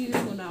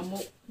sirisona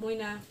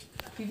moina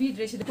pibi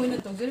dress de koina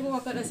togzeri ba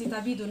wakara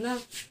sita biduna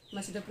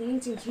masida pungin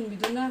chingkin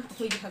biduna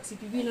akoi gi haksi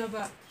pibina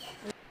ba.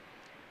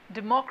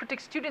 Democratic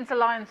Students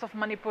Alliance of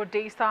Manipur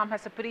DESAM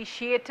has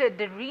appreciated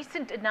the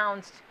recent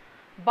announced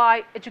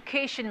by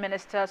Education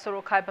Minister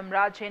Sorokai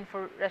Bamrajan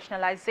for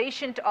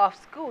rationalization of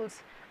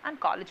schools and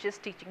colleges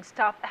teaching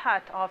staff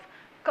ahead of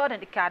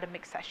current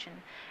academic session.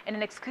 In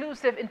an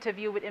exclusive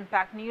interview with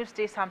Impact News,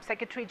 DESAM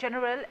Secretary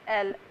General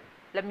L.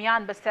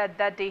 Lamyanba said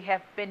that they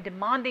have been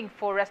demanding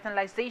for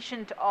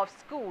rationalization of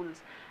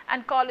schools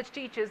and college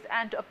teachers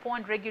and to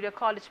appoint regular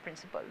college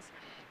principals.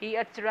 He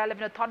urged the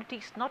relevant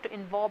authorities not to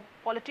involve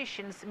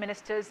politicians,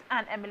 ministers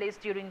and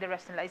MLAs during the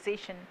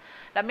rationalization.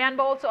 Lamyanba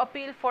also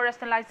appealed for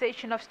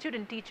rationalization of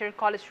student-teacher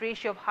college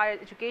ratio of higher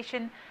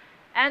education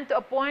and to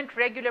appoint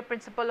regular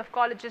principal of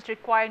colleges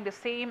requiring the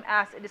same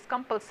as it is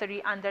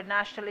compulsory under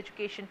National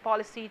Education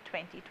Policy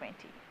 2020.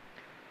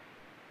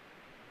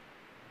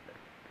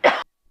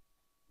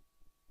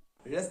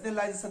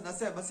 Rationalization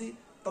ase masi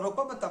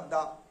toropa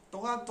matamda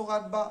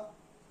tongan ba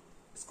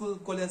school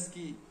college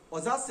ki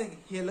oja sing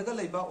helaga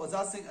leiba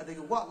oja sing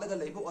adagi wa laga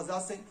leiba oja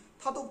sing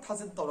thadok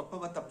thasin toropa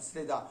matam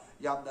sleda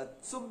yamna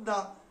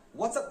sumna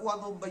WhatsApp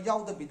wanom ba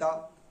yawda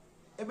bida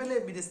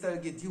MLA minister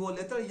ki diwo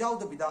letter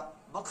yawda bida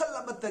makal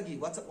amatagi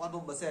WhatsApp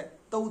wanom ba se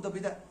tawda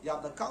bida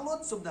yamna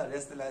kanglon sumna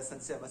rationalization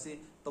se masi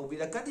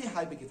tawbira kani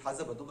haibe ki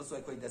thajaba dum so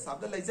ekoi da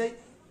samda leijai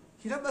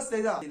Hirama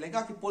Sleda,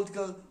 Lengaki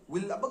political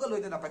will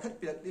Abagaloid and Apakat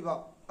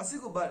Pirakliba,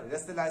 Asiguba,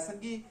 rationalization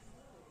gi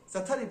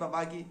Satari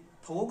Bamagi,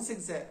 Tawong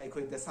Sing se, I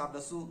could the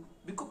Samnasu,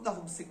 Bikupna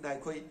Hum Sing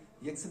Naikoi,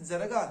 Yangsin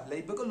Zaraga,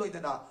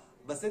 Labagaloidana,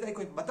 Based I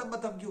could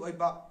Matam Yu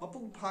Oba,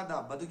 Mapung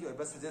Pana, Madugi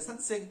Oba Suggestion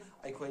Sing,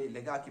 I could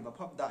Legaki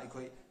Mapamda, I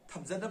could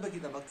Tamzana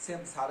Bagina Maxim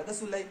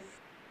Saragasule.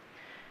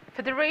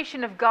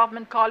 Federation of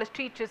Government College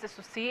Teachers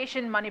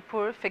Association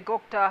Manipur,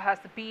 FEGOKTA, has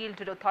appealed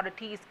to the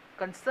authorities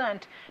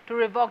concerned to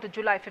revoke the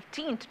July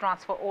 15th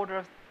transfer order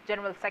of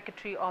General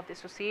Secretary of the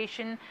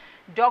Association,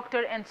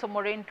 Dr. Enso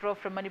Morentro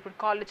from Manipur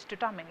College to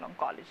Tamenglong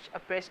College. A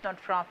press note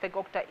from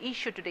Fegokta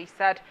issued today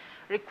said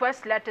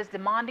request letters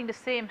demanding the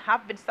same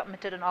have been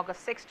submitted on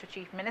August 6 to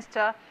Chief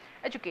Minister,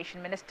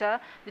 Education Minister,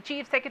 the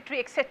Chief Secretary,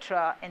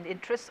 etc. in the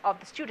interests of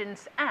the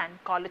students and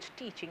college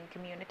teaching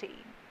community.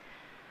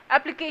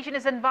 Application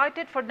is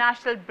invited for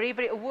National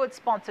Bravery Award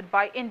sponsored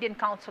by Indian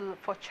Council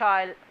for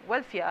Child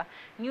Welfare,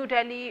 New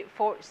Delhi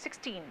for 6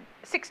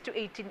 to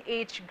 18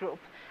 age group.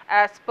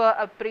 As per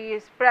a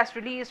press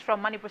release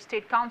from Manipur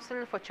State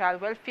Council for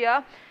Child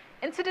Welfare,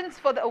 incidents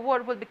for the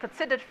award will be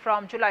considered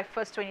from July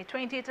 1,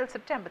 2020 till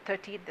September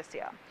 30th this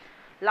year.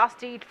 Last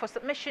date for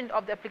submission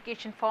of the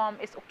application form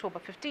is October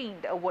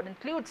 15. The award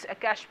includes a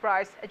cash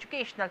prize,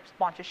 educational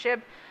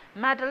sponsorship,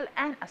 medal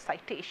and a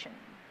citation.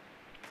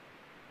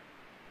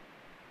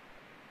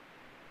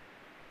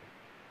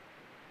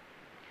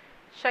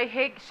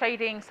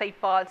 Shaiding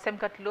Saipal,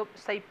 Semkatlup,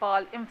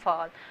 Saipal,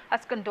 Imphal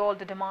has condoled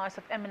the demise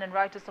of eminent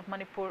writers of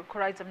Manipur,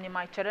 Khoraisam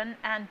Nimai Charan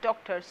and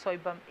Dr.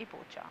 Soibam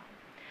Ipocha.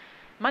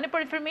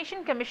 Manipur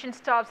Information Commission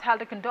staffs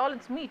held a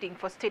condolence meeting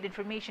for State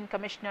Information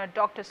Commissioner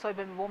Dr.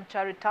 Soibam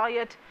Ipocha,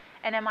 retired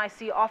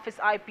NMIC Office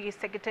IPS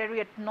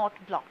Secretary at North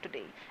Block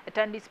today.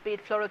 Attendees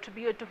paid floral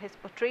tribute to his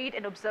portrait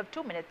and observed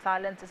 2-minute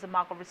silence as a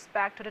mark of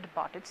respect to the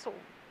departed soul.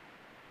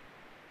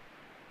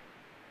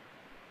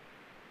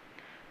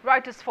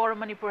 Writers Forum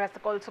Manipur has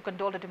also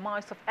condoled the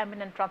demise of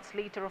eminent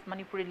translator of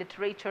Manipuri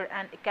literature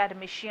and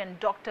academician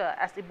Dr.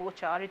 S.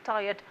 Ipocha,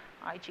 retired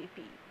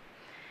IGP.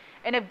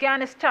 In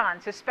Afghanistan,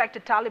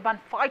 suspected Taliban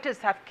fighters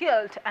have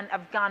killed an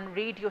Afghan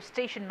radio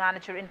station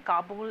manager in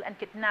Kabul and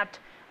kidnapped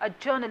a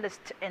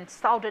journalist in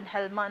southern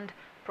Helmand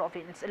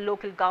province. A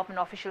local government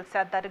official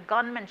said that a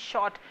gunman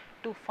shot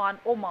Tufan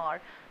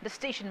Omar, the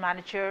station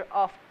manager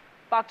of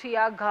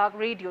Paktiya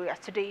Radio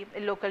yesterday.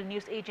 A local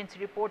news agency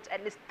reports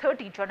at least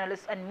 30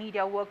 journalists and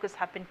media workers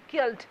have been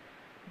killed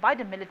by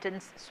the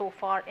militants so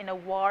far in a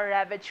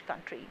war-ravaged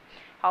country.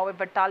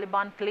 However,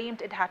 Taliban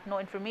claimed it had no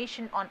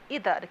information on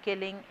either the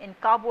killing in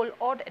Kabul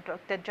or the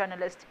abducted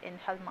journalist in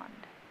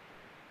Helmand.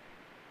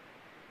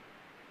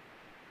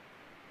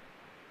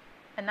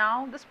 And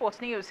now the sports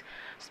news.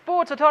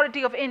 Sports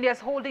Authority of India is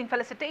holding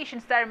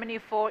felicitation ceremony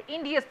for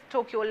India's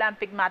Tokyo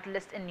Olympic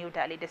medalist in New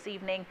Delhi this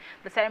evening.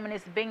 The ceremony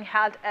is being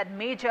held at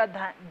Major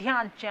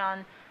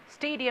THANGJAM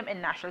Stadium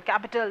in national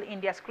capital.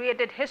 India has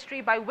created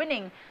history by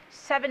winning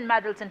 7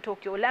 medals in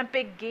Tokyo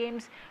Olympic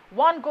Games,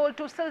 1 gold,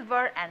 2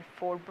 silver and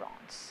 4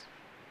 bronze.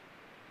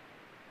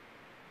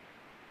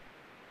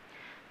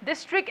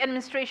 District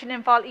Administration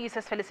Imphal East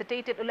has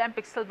felicitated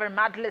Olympic silver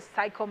medalist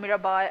Saiko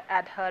Mirabai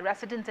at her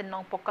residence in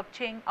Nongpok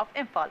Kapching of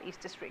Imphal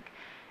East District.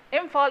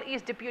 Imphal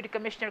East Deputy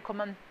Commissioner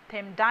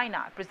Komanthim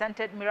Daina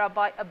presented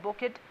Mirabai a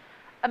bouquet,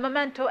 a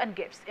memento and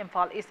gifts.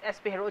 Imphal East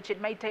SP Harojit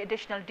Maitai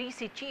Additional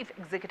DC Chief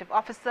Executive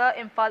Officer,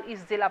 Imphal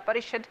East Zilla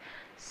Parishad,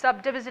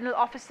 Sub-Divisional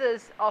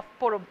Officers of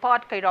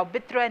Porumpat, Kairao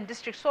Bitra and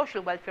District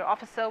Social Welfare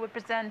Officer were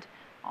present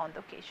on the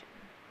occasion.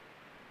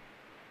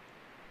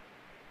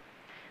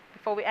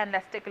 Before we end,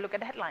 let's take a look at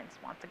the headlines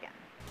once again.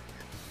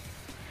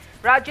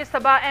 Rajya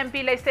Sabha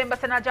MP Laisem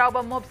Basana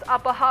Jauba moves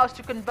upper house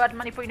to convert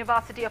Manipur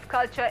University of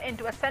Culture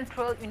into a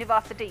central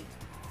university.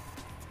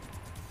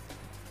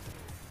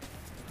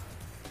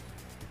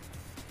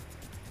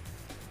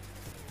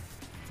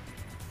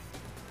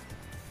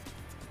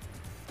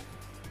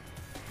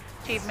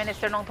 Chief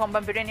Minister Nongthom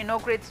Biren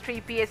inaugurates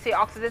 3 PSA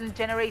oxygen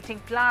generating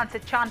plants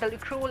at Chandal,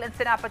 Ukrul and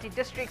Senapati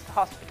districts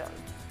hospital.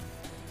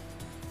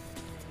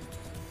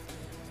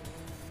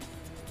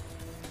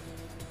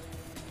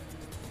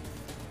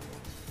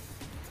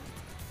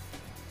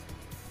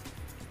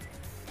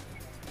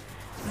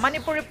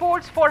 Manipur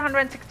reports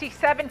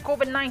 467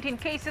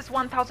 COVID-19 cases,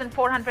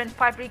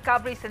 1,405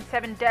 recoveries and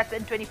 7 deaths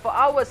in 24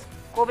 hours.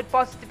 COVID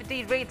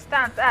positivity rate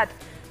stands at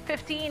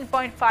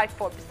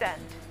 15.54%.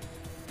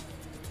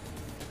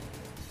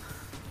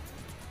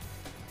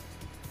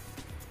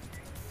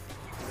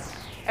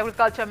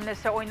 Agriculture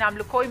Minister Oinam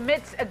Lukoi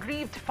meets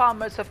aggrieved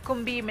farmers of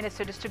Kumbi.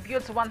 Minister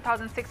distributes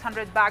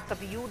 1,600 bags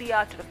of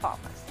urea to the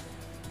farmers.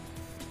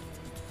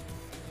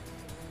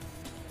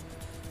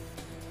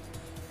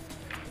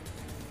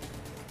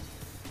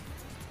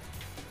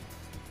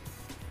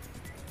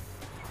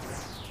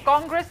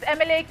 Congress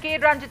MLA K.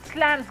 Ranjit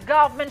slams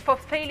government for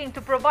failing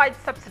to provide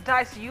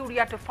subsidized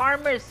urea to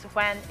farmers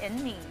when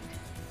in need.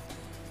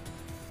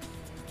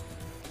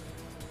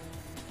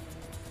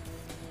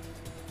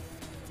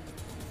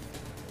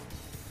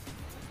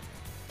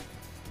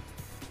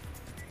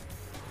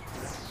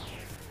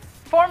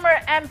 Former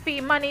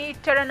MP Mani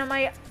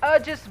Charanamai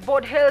urges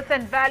both hills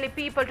and valley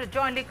people to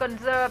jointly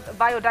conserve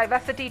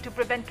biodiversity to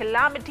prevent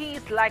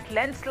calamities like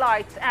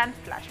landslides and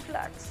flash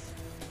floods.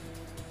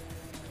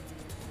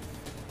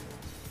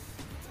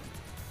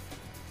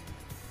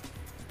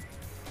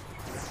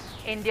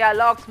 India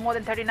logs more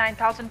than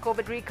 39,000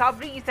 COVID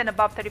recoveries and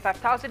above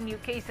 35,000 new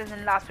cases in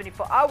the last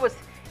 24 hours.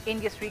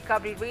 India's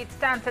recovery rate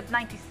stands at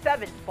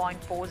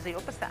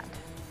 97.40%.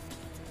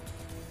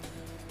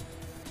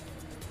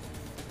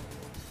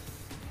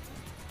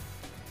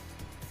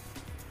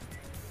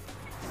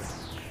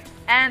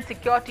 And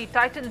security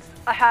tightens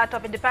ahead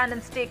of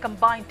Independence Day.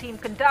 Combined team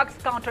conducts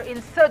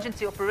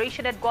counter-insurgency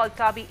operation at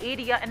Gwaltabi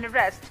area and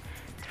arrests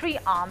 3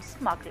 armed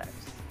smugglers.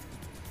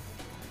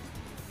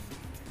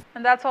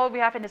 And that's all we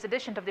have in this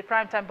edition of the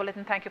Primetime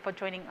Bulletin. Thank you for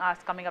joining us.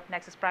 Coming up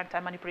next is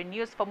Primetime Manipuri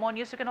News. For more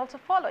news, you can also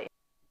follow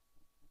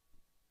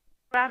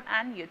Instagram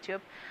and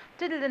YouTube.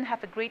 Till then,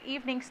 have a great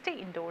evening. Stay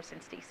indoors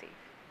and stay safe.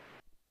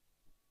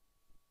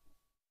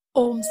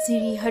 Om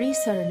Siri Hari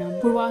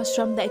Saranam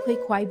Purwashram da ekhoi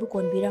khwai bu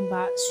kon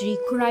biramba Sri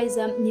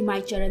Khuraijam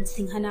Nimai Charan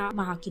Singhana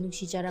mahaki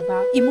nungsi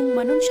jaraba imung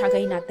manung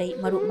shagai natai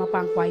marup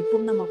mapang khwai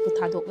pumna mak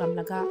puthadok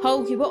lamlaga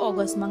haugiba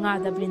August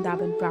 5 da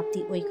Vrindavan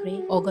prapti oikre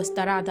August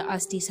 10 da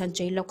asti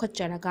sanchai lokhat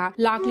jaraga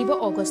lakliba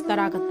August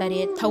 10 ga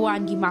tare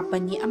Thawan gi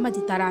mapani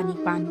amadi tarani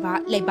panba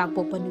leibak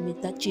pokpa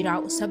numita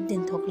chira usab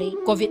din thokle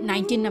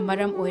COVID-19 na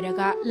maram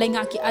oiraga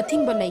lainga ki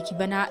athingba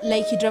laikibana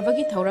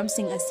laikhidrabagi thauram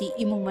sing asi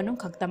imung manung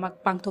khaktamak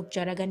pangthok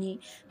jaragani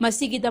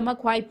Masigidama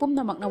khwai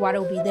pumnamak na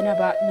warau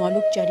bidanaba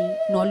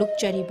noluk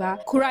chariba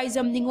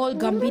Khuraijam Ningol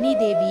Gambini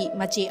Devi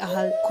mache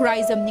ahal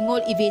Khuraijam Ningol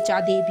Ivecha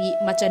Devi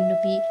machan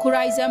nupi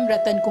Khuraijam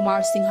Ratan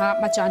Kumar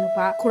Singha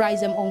machanupa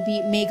Khuraijam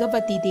Ongbi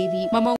Megavati Devi